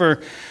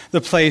over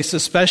the place,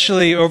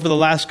 especially over the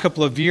last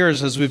couple of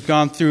years as we've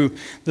gone through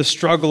the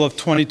struggle of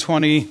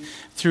 2020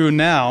 through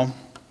now.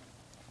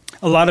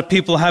 A lot of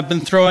people have been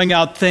throwing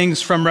out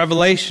things from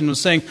Revelation,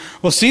 saying,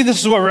 well, see, this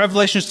is what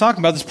Revelation is talking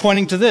about. It's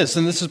pointing to this,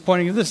 and this is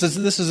pointing to this.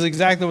 This is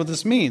exactly what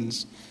this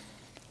means.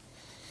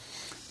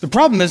 The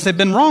problem is they've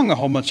been wrong a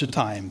whole bunch of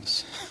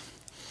times.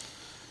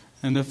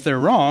 And if they're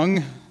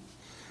wrong,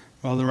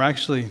 well, they're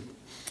actually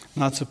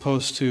not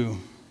supposed to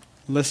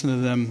listen to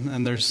them,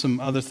 and there's some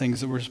other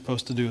things that we're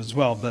supposed to do as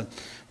well, but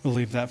we'll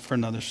leave that for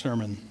another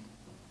sermon.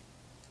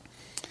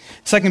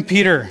 2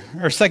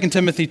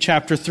 Timothy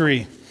chapter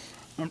 3.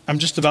 I'm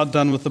just about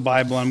done with the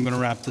Bible. I'm going to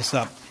wrap this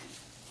up.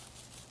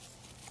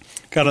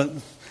 Got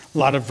a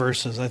lot of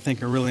verses I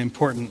think are really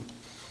important.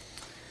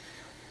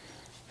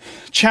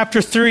 Chapter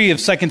 3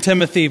 of 2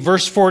 Timothy,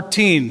 verse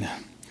 14.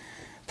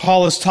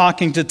 Paul is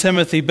talking to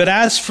Timothy. But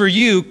as for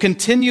you,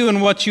 continue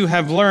in what you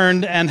have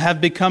learned and have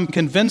become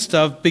convinced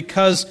of,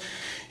 because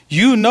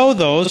you know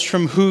those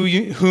from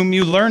whom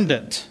you learned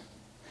it,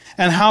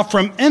 and how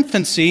from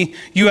infancy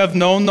you have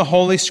known the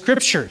Holy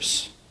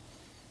Scriptures,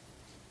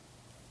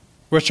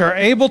 which are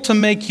able to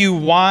make you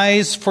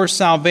wise for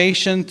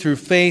salvation through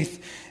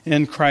faith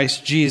in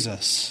Christ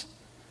Jesus.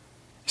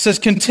 It says,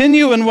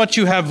 continue in what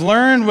you have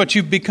learned, what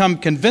you've become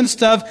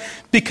convinced of,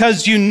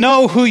 because you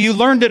know who you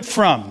learned it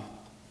from.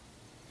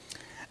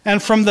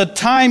 And from the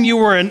time you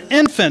were an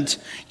infant,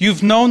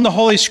 you've known the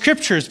Holy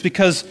Scriptures,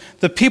 because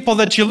the people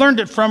that you learned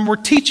it from were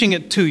teaching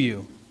it to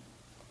you.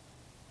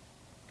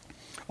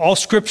 All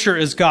Scripture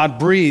is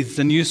God-breathed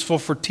and useful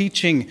for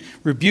teaching,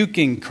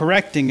 rebuking,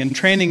 correcting, and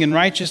training in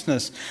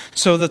righteousness,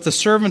 so that the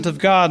servant of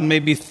God may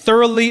be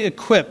thoroughly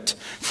equipped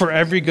for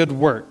every good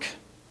work.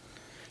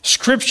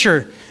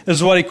 Scripture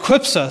is what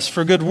equips us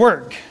for good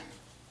work.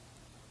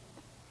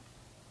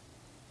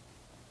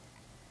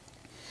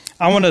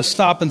 I want to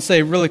stop and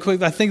say really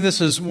quick, I think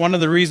this is one of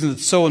the reasons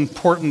it's so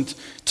important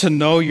to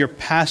know your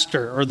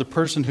pastor or the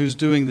person who's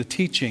doing the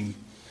teaching.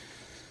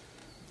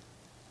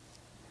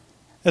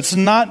 It's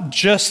not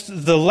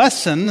just the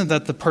lesson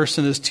that the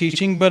person is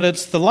teaching, but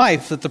it's the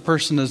life that the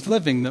person is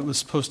living that was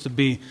supposed to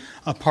be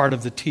a part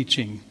of the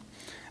teaching.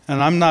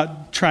 And I'm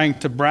not trying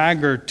to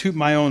brag or toot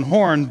my own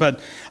horn, but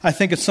I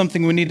think it's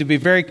something we need to be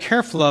very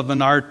careful of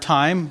in our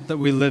time that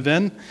we live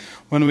in,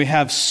 when we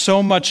have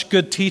so much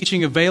good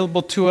teaching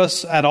available to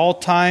us at all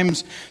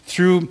times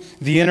through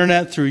the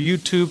internet, through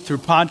YouTube, through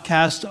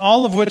podcasts,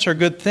 all of which are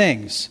good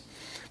things.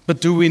 But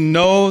do we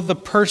know the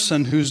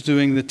person who's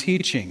doing the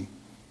teaching?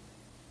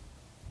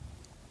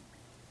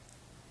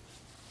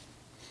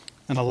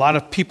 And a lot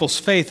of people's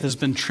faith has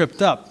been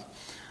tripped up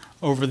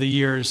over the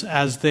years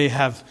as they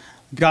have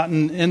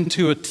gotten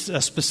into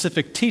a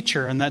specific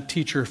teacher, and that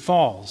teacher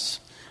falls.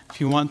 If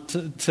you want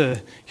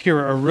to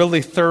hear a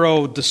really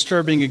thorough,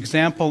 disturbing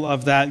example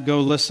of that, go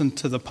listen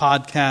to the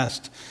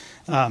podcast,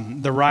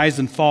 The Rise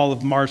and Fall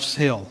of Mars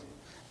Hill.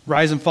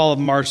 Rise and Fall of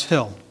Mars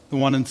Hill, the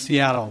one in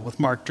Seattle with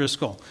Mark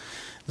Driscoll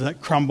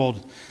that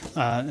crumbled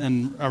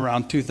in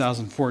around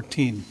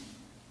 2014.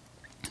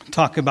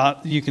 Talk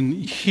about, you can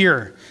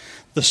hear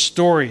the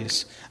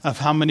stories of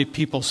how many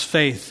people's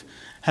faith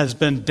has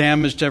been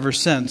damaged ever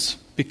since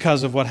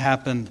because of what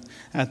happened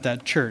at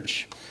that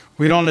church.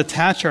 We don't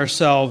attach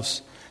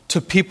ourselves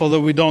to people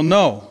that we don't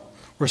know.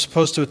 We're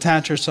supposed to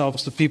attach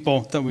ourselves to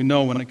people that we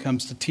know when it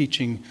comes to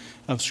teaching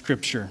of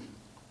Scripture.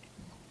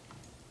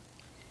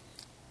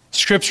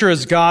 Scripture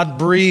is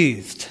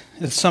God-breathed.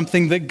 It's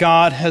something that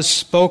God has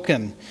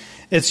spoken.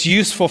 It's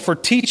useful for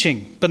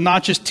teaching, but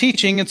not just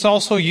teaching, it's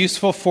also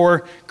useful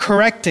for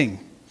correcting.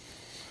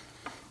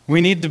 We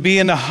need to be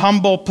in a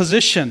humble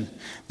position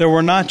that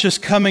we're not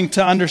just coming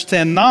to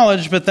understand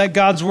knowledge, but that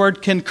God's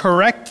Word can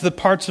correct the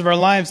parts of our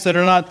lives that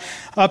are not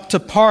up to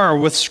par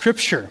with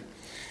Scripture.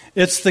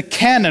 It's the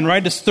canon,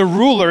 right? It's the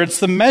ruler. It's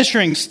the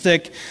measuring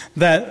stick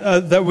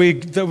that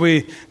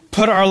we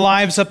put our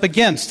lives up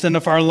against. And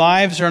if our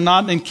lives are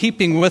not in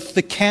keeping with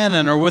the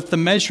canon or with the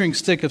measuring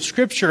stick of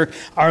Scripture,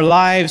 our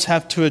lives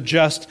have to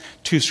adjust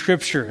to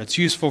Scripture. It's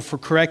useful for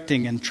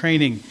correcting and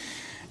training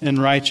in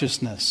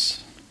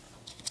righteousness.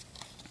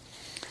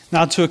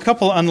 Now to a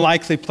couple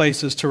unlikely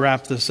places to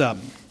wrap this up.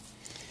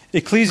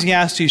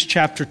 Ecclesiastes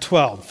chapter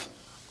 12,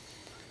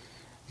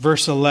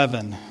 verse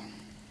 11.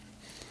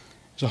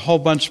 There's a whole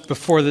bunch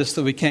before this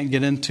that we can't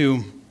get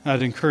into.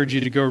 I'd encourage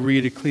you to go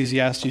read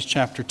Ecclesiastes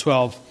chapter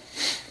 12.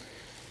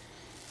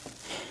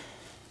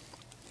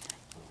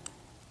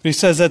 He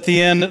says at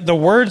the end, the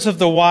words of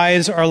the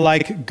wise are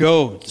like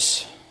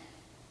goads.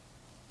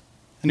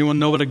 Anyone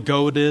know what a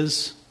goad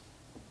is?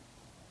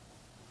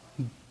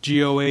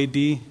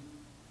 G-O-A-D?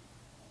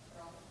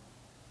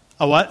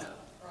 A what?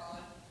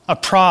 A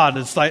prod.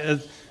 It's like,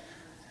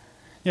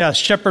 a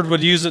shepherd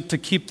would use it to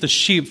keep the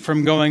sheep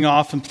from going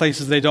off in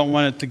places they don't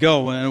want it to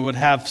go, and it would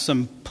have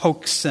some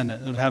pokes in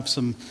it. It would have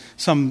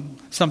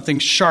something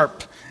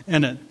sharp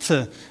in it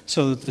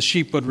so that the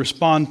sheep would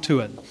respond to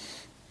it.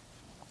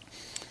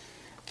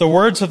 The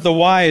words of the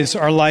wise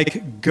are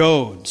like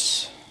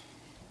goads.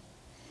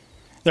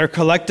 They're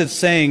collected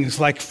sayings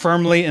like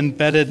firmly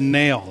embedded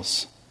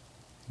nails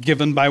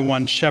given by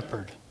one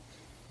shepherd.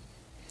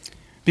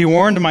 Be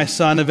warned, my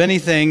son, of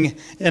anything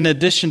in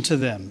addition to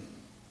them.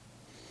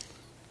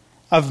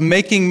 Of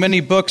making many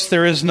books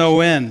there is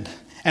no end,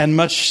 and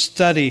much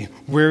study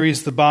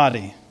wearies the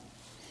body.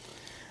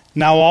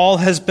 Now all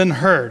has been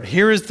heard.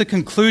 Here is the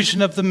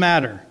conclusion of the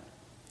matter.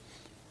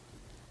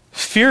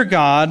 Fear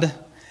God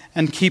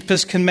and keep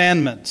his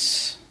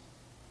commandments,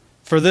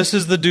 for this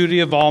is the duty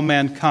of all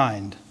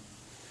mankind.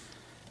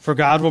 For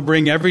God will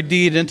bring every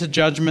deed into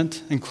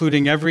judgment,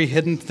 including every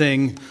hidden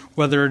thing,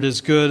 whether it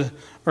is good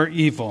or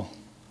evil.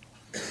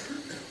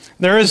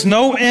 There is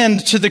no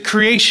end to the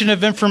creation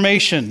of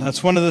information.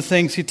 That's one of the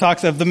things he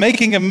talks of. The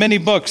making of many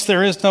books,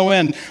 there is no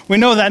end. We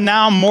know that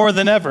now more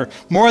than ever,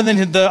 more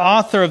than the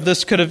author of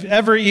this could have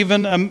ever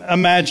even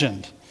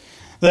imagined.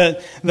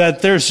 That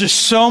there's just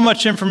so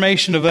much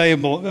information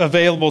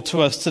available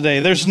to us today.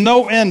 There's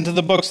no end to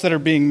the books that are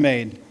being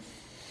made.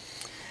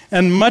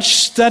 And much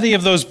study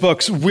of those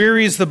books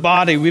wearies the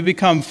body. We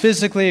become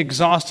physically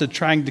exhausted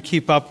trying to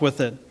keep up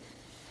with it.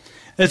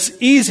 It's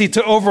easy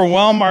to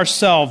overwhelm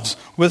ourselves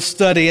with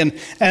study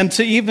and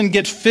to even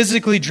get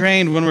physically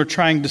drained when we're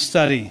trying to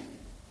study.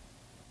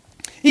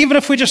 Even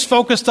if we just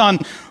focused on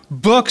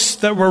books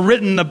that were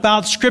written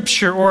about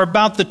Scripture or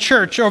about the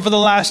church over the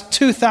last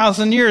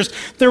 2,000 years,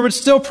 there would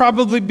still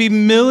probably be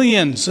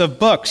millions of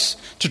books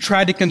to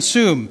try to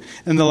consume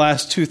in the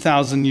last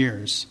 2,000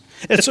 years.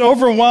 It's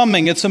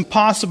overwhelming. It's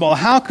impossible.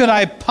 How could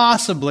I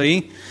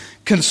possibly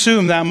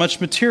consume that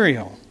much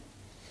material?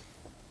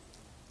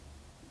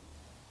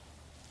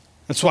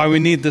 That's why we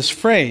need this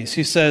phrase.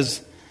 He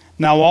says,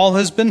 now all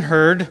has been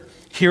heard.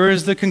 Here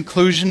is the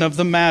conclusion of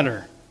the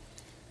matter.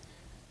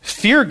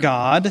 Fear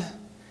God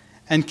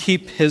and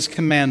keep his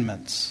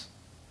commandments.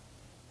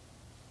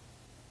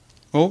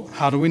 Well,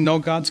 how do we know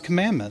God's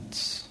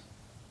commandments?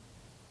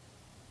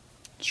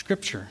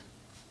 Scripture.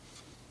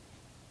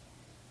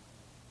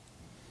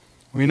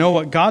 We know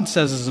what God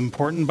says is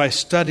important by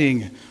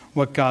studying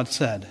what God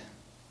said.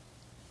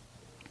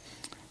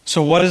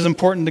 So what is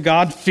important to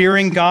God?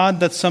 Fearing God,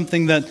 that's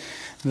something that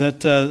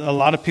a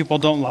lot of people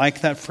don't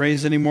like that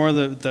phrase anymore,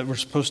 that we're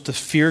supposed to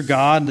fear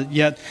God,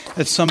 yet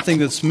it's something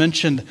that's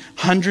mentioned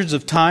hundreds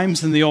of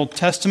times in the Old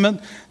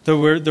Testament, that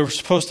we're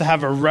supposed to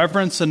have a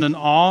reverence and an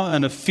awe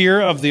and a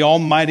fear of the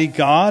Almighty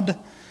God.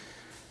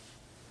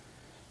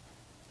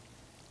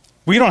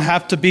 We don't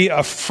have to be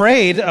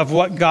afraid of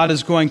what God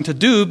is going to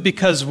do,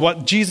 because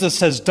what Jesus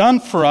has done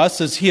for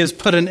us is he has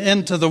put an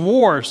end to the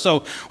war.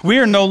 So we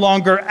are no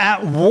longer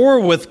at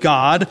war with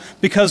God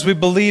because we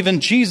believe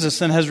in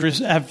Jesus and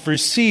have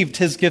received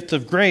his gift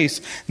of grace.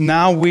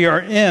 Now we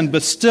are in,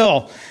 but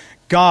still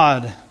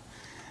God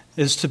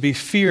is to be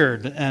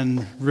feared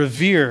and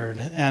revered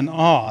and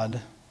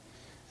awed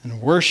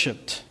and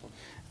worshipped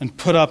and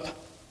put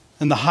up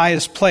in the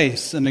highest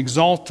place and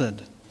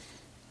exalted.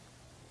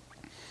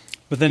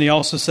 But then he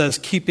also says,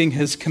 keeping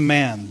his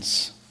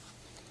commands.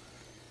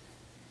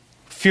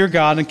 Fear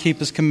God and keep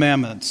his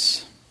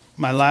commandments.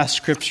 My last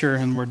scripture,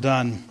 and we're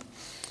done.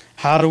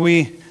 How do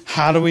we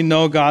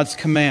know God's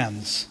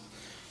commands?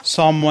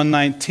 Psalm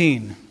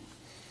 119,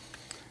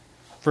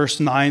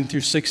 verse 9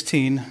 through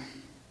 16.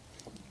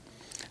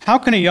 How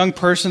can a young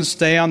person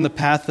stay on the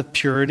path of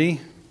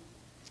purity?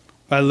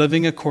 By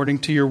living according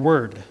to your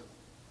word.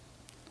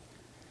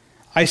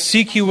 I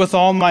seek you with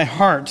all my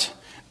heart.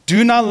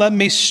 Do not let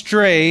me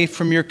stray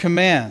from your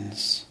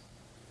commands.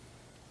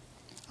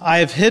 I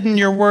have hidden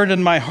your word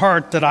in my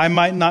heart that I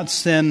might not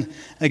sin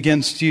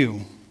against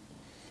you.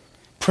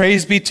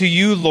 Praise be to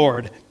you,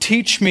 Lord.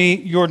 Teach me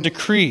your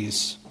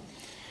decrees.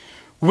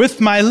 With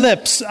my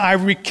lips I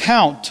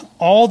recount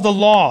all the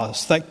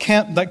laws that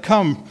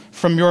come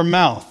from your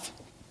mouth.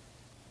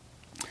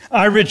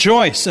 I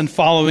rejoice in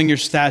following your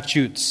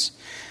statutes,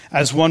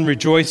 as one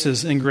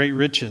rejoices in great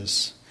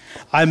riches.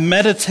 I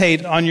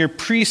meditate on your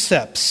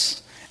precepts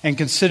and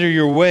consider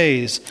your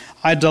ways.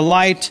 I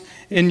delight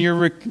in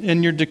your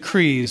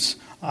decrees.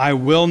 I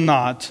will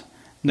not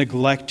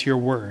neglect your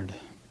word.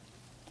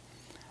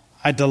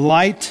 I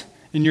delight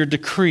in your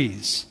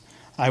decrees.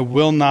 I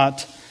will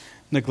not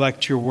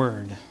neglect your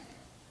word.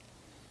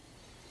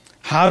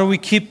 How do we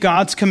keep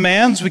God's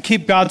commands? We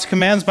keep God's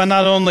commands by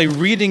not only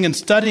reading and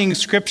studying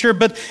Scripture,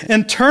 but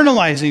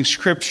internalizing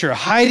Scripture,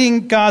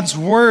 hiding God's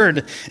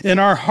word in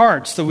our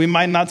hearts that we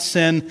might not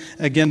sin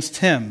against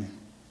him.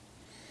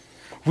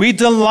 We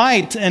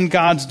delight in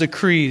God's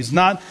decrees,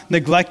 not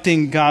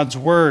neglecting God's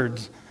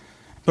word,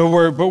 But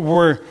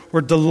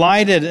we're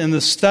delighted in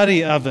the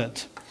study of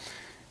it.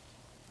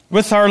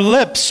 With our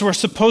lips, we're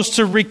supposed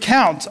to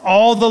recount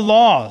all the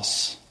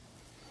laws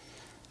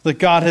that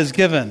God has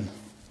given.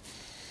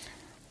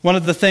 One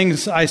of the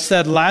things I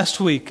said last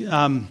week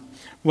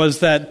was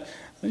that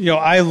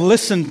I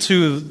listen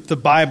to the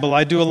Bible.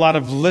 I do a lot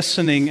of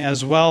listening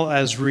as well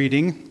as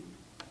reading.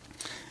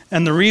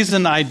 And the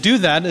reason I do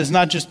that is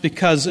not just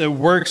because it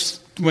works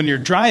when you're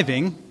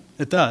driving.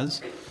 It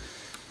does.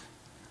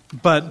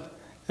 But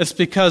it's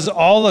because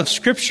all of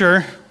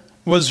Scripture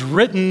was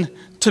written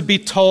to be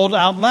told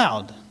out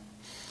loud.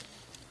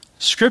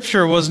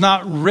 Scripture was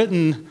not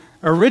written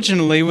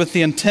originally with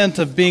the intent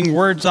of being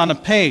words on a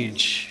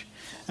page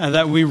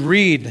that we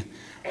read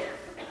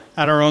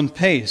at our own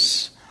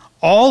pace.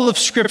 All of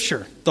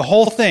Scripture, the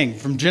whole thing,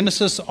 from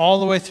Genesis all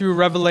the way through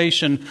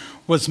Revelation,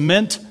 was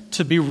meant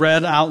to be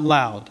read out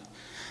loud.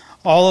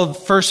 All of the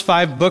first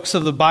 5 books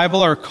of the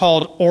Bible are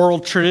called oral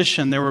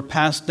tradition. They were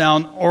passed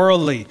down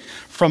orally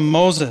from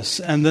Moses,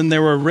 and then they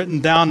were written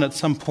down at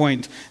some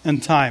point in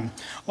time.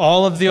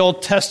 All of the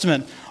Old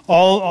Testament,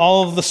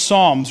 all of the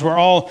Psalms were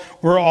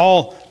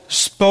all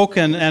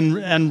spoken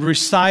and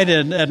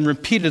recited and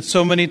repeated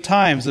so many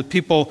times that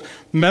people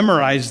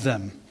memorized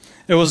them.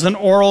 It was an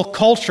oral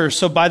culture,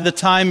 so by the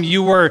time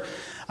you were,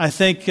 I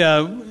think,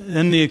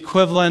 in the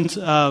equivalent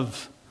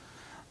of,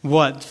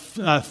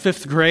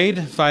 5th grade,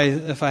 if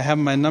I have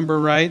my number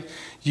right,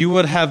 you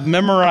would have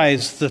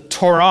memorized the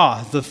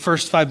Torah, the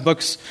first 5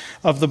 books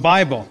of the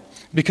Bible,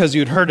 because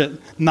you'd heard it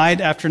night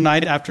after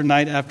night after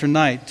night after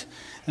night,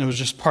 and it was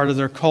just part of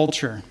their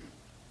culture.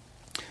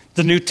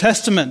 The New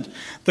Testament,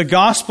 the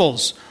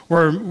Gospels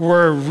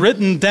were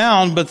written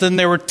down, but then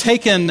they were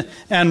taken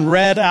and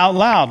read out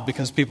loud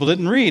because people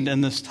didn't read in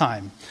this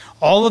time.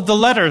 All of the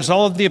letters,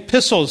 all of the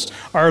epistles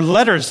are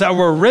letters that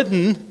were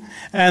written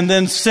and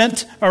then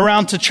sent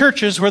around to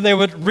churches where they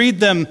would read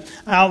them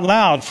out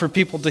loud for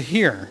people to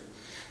hear.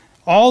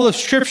 All of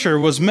Scripture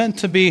was meant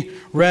to be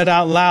read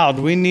out loud.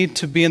 We need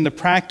to be in the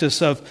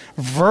practice of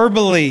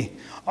verbally,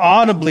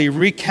 audibly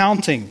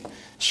recounting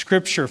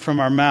Scripture from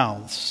our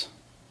mouths.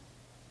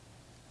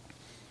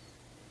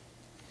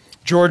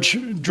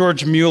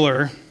 George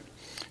Mueller,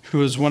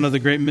 who is one of the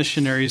great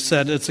missionaries,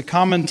 said, "It's a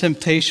common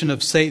temptation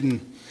of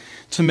Satan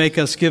to make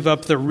us give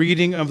up the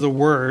reading of the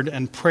Word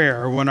and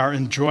prayer when our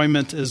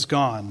enjoyment is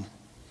gone,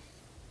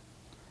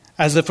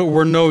 as if it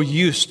were no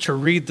use to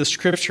read the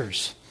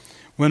Scriptures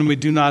when we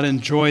do not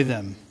enjoy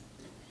them,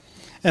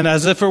 and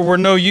as if it were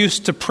no use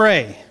to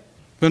pray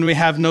when we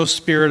have no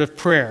spirit of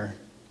prayer.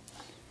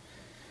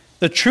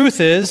 The truth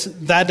is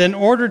that in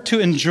order to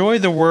enjoy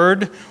the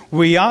Word,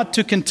 we ought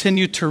to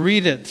continue to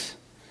read it.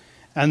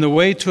 And the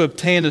way to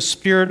obtain a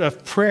spirit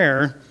of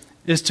prayer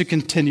is to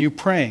continue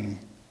praying.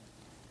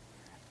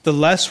 The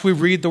less we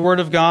read the Word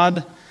of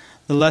God,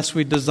 the less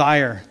we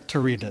desire to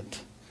read it.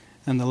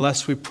 And the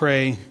less we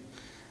pray,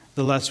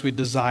 the less we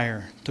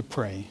desire to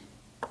pray."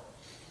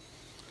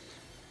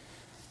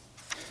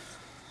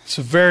 It's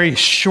a very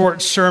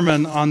short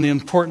sermon on the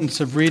importance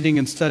of reading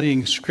and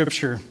studying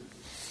Scripture.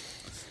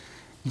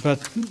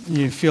 But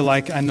you feel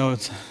like, I know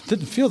it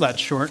didn't feel that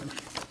short.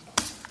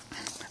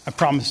 I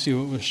promise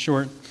you it was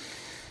short.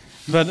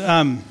 But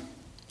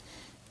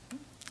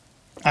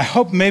I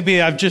hope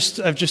maybe I've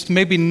just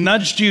maybe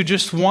nudged you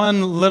just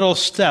one little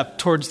step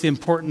towards the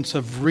importance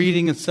of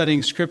reading and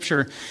studying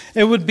Scripture.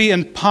 It would be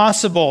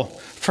impossible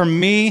for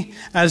me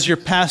as your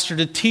pastor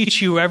to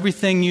teach you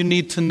everything you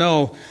need to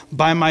know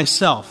by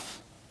myself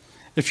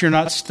if you're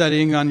not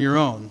studying on your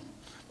own.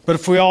 But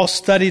if we all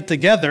study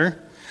together,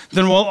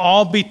 then we'll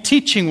all be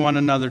teaching one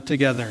another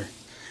together.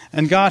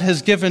 And God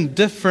has given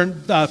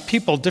different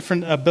people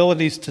different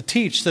abilities to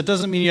teach. That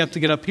doesn't mean you have to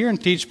get up here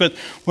and teach, but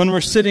when we're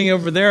sitting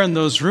over there in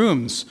those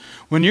rooms,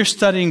 when you're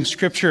studying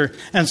Scripture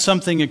and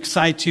something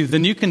excites you,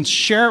 then you can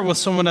share it with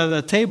someone at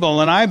the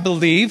table. And I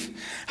believe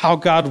how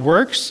God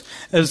works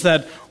is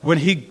that when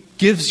He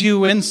gives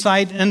you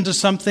insight into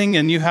something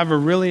and you have a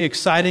really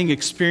exciting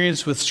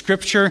experience with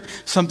Scripture,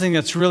 something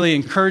that's really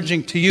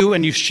encouraging to you,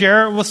 and you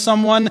share it with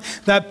someone,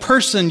 that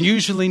person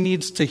usually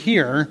needs to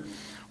hear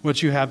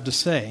what you have to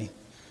say.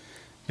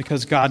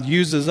 Because God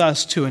uses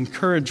us to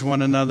encourage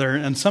one another.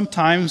 And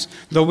sometimes,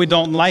 though we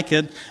don't like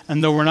it,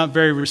 and though we're not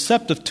very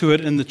receptive to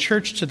it in the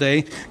church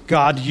today,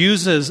 God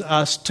uses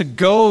us to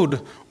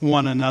goad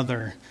one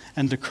another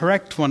and to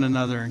correct one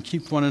another and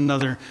keep one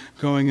another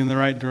going in the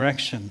right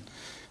direction,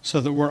 so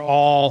that we're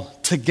all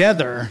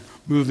together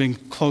moving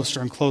closer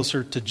and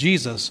closer to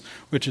Jesus,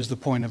 which is the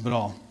point of it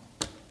all.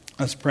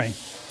 Let's pray.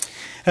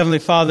 Heavenly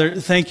Father,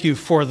 thank you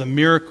for the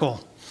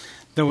miracle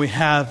that we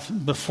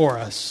have before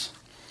us.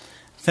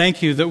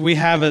 Thank you that we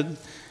have it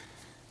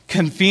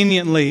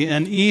conveniently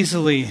and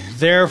easily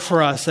there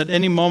for us at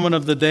any moment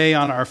of the day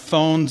on our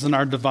phones and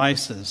our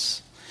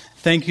devices.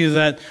 Thank you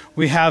that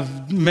we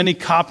have many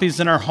copies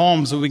in our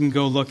homes that we can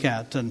go look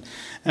at. And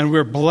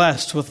we're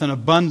blessed with an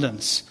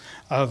abundance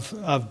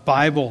of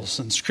Bibles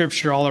and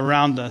Scripture all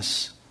around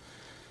us.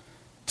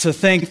 To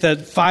think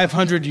that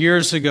 500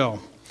 years ago,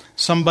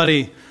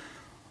 somebody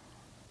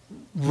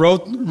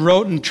wrote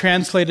and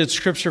translated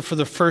Scripture for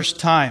the first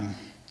time,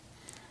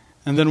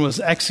 and then was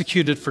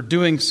executed for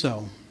doing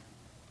so,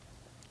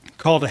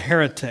 called a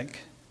heretic,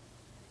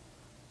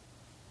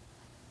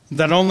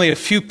 that only a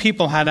few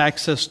people had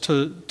access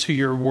to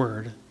your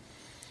word.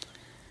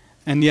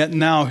 And yet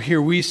now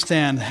here we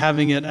stand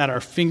having it at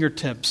our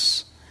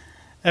fingertips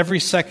every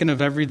second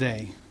of every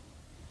day.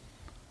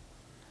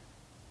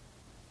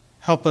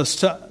 Help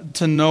us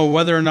to know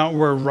whether or not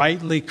we're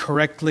rightly,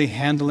 correctly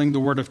handling the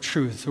word of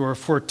truth, or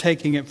if we're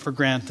taking it for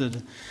granted.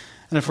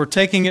 And if we're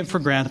taking it for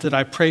granted,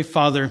 I pray,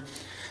 Father,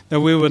 that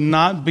we would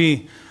not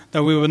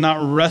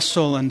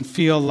wrestle and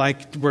feel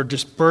like we're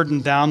just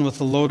burdened down with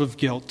a load of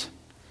guilt.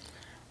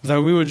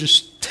 That we would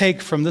just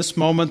take from this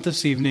moment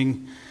this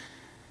evening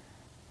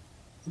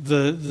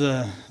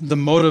the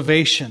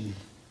motivation.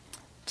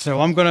 So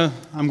I'm going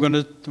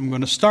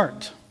to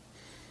start.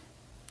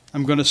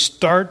 I'm going to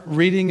start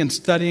reading and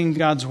studying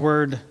God's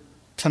Word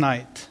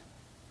tonight.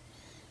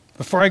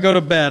 Before I go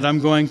to bed, I'm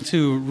going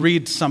to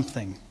read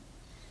something.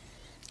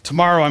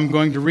 Tomorrow, I'm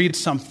going to read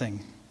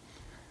something.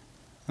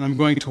 And I'm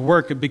going to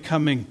work at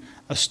becoming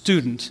a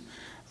student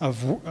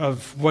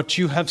of what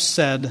you have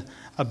said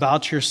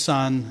about your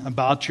Son,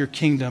 about your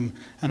kingdom,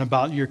 and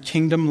about your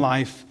kingdom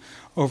life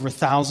over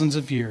thousands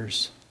of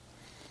years.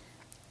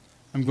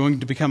 I'm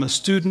going to become a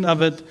student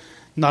of it,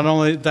 not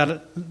only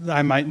that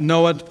I might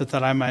know it, but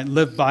that I might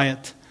live by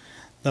it,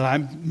 that I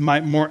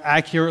might more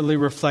accurately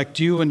reflect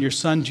you and your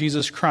Son,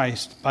 Jesus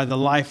Christ, by the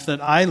life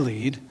that I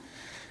lead,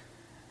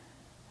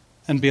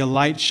 and be a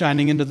light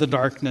shining into the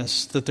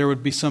darkness, that there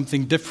would be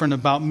something different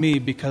about me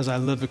because I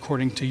live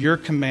according to your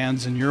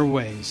commands and your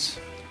ways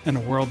in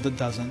a world that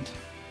doesn't.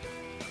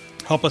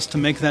 Help us to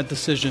make that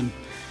decision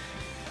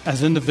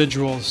as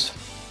individuals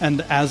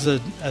and as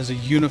a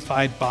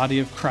unified body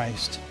of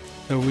Christ,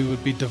 that we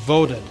would be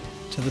devoted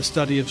to the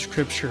study of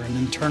Scripture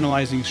and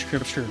internalizing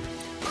Scripture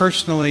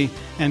personally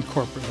and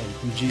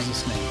corporately. In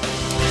Jesus'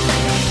 name.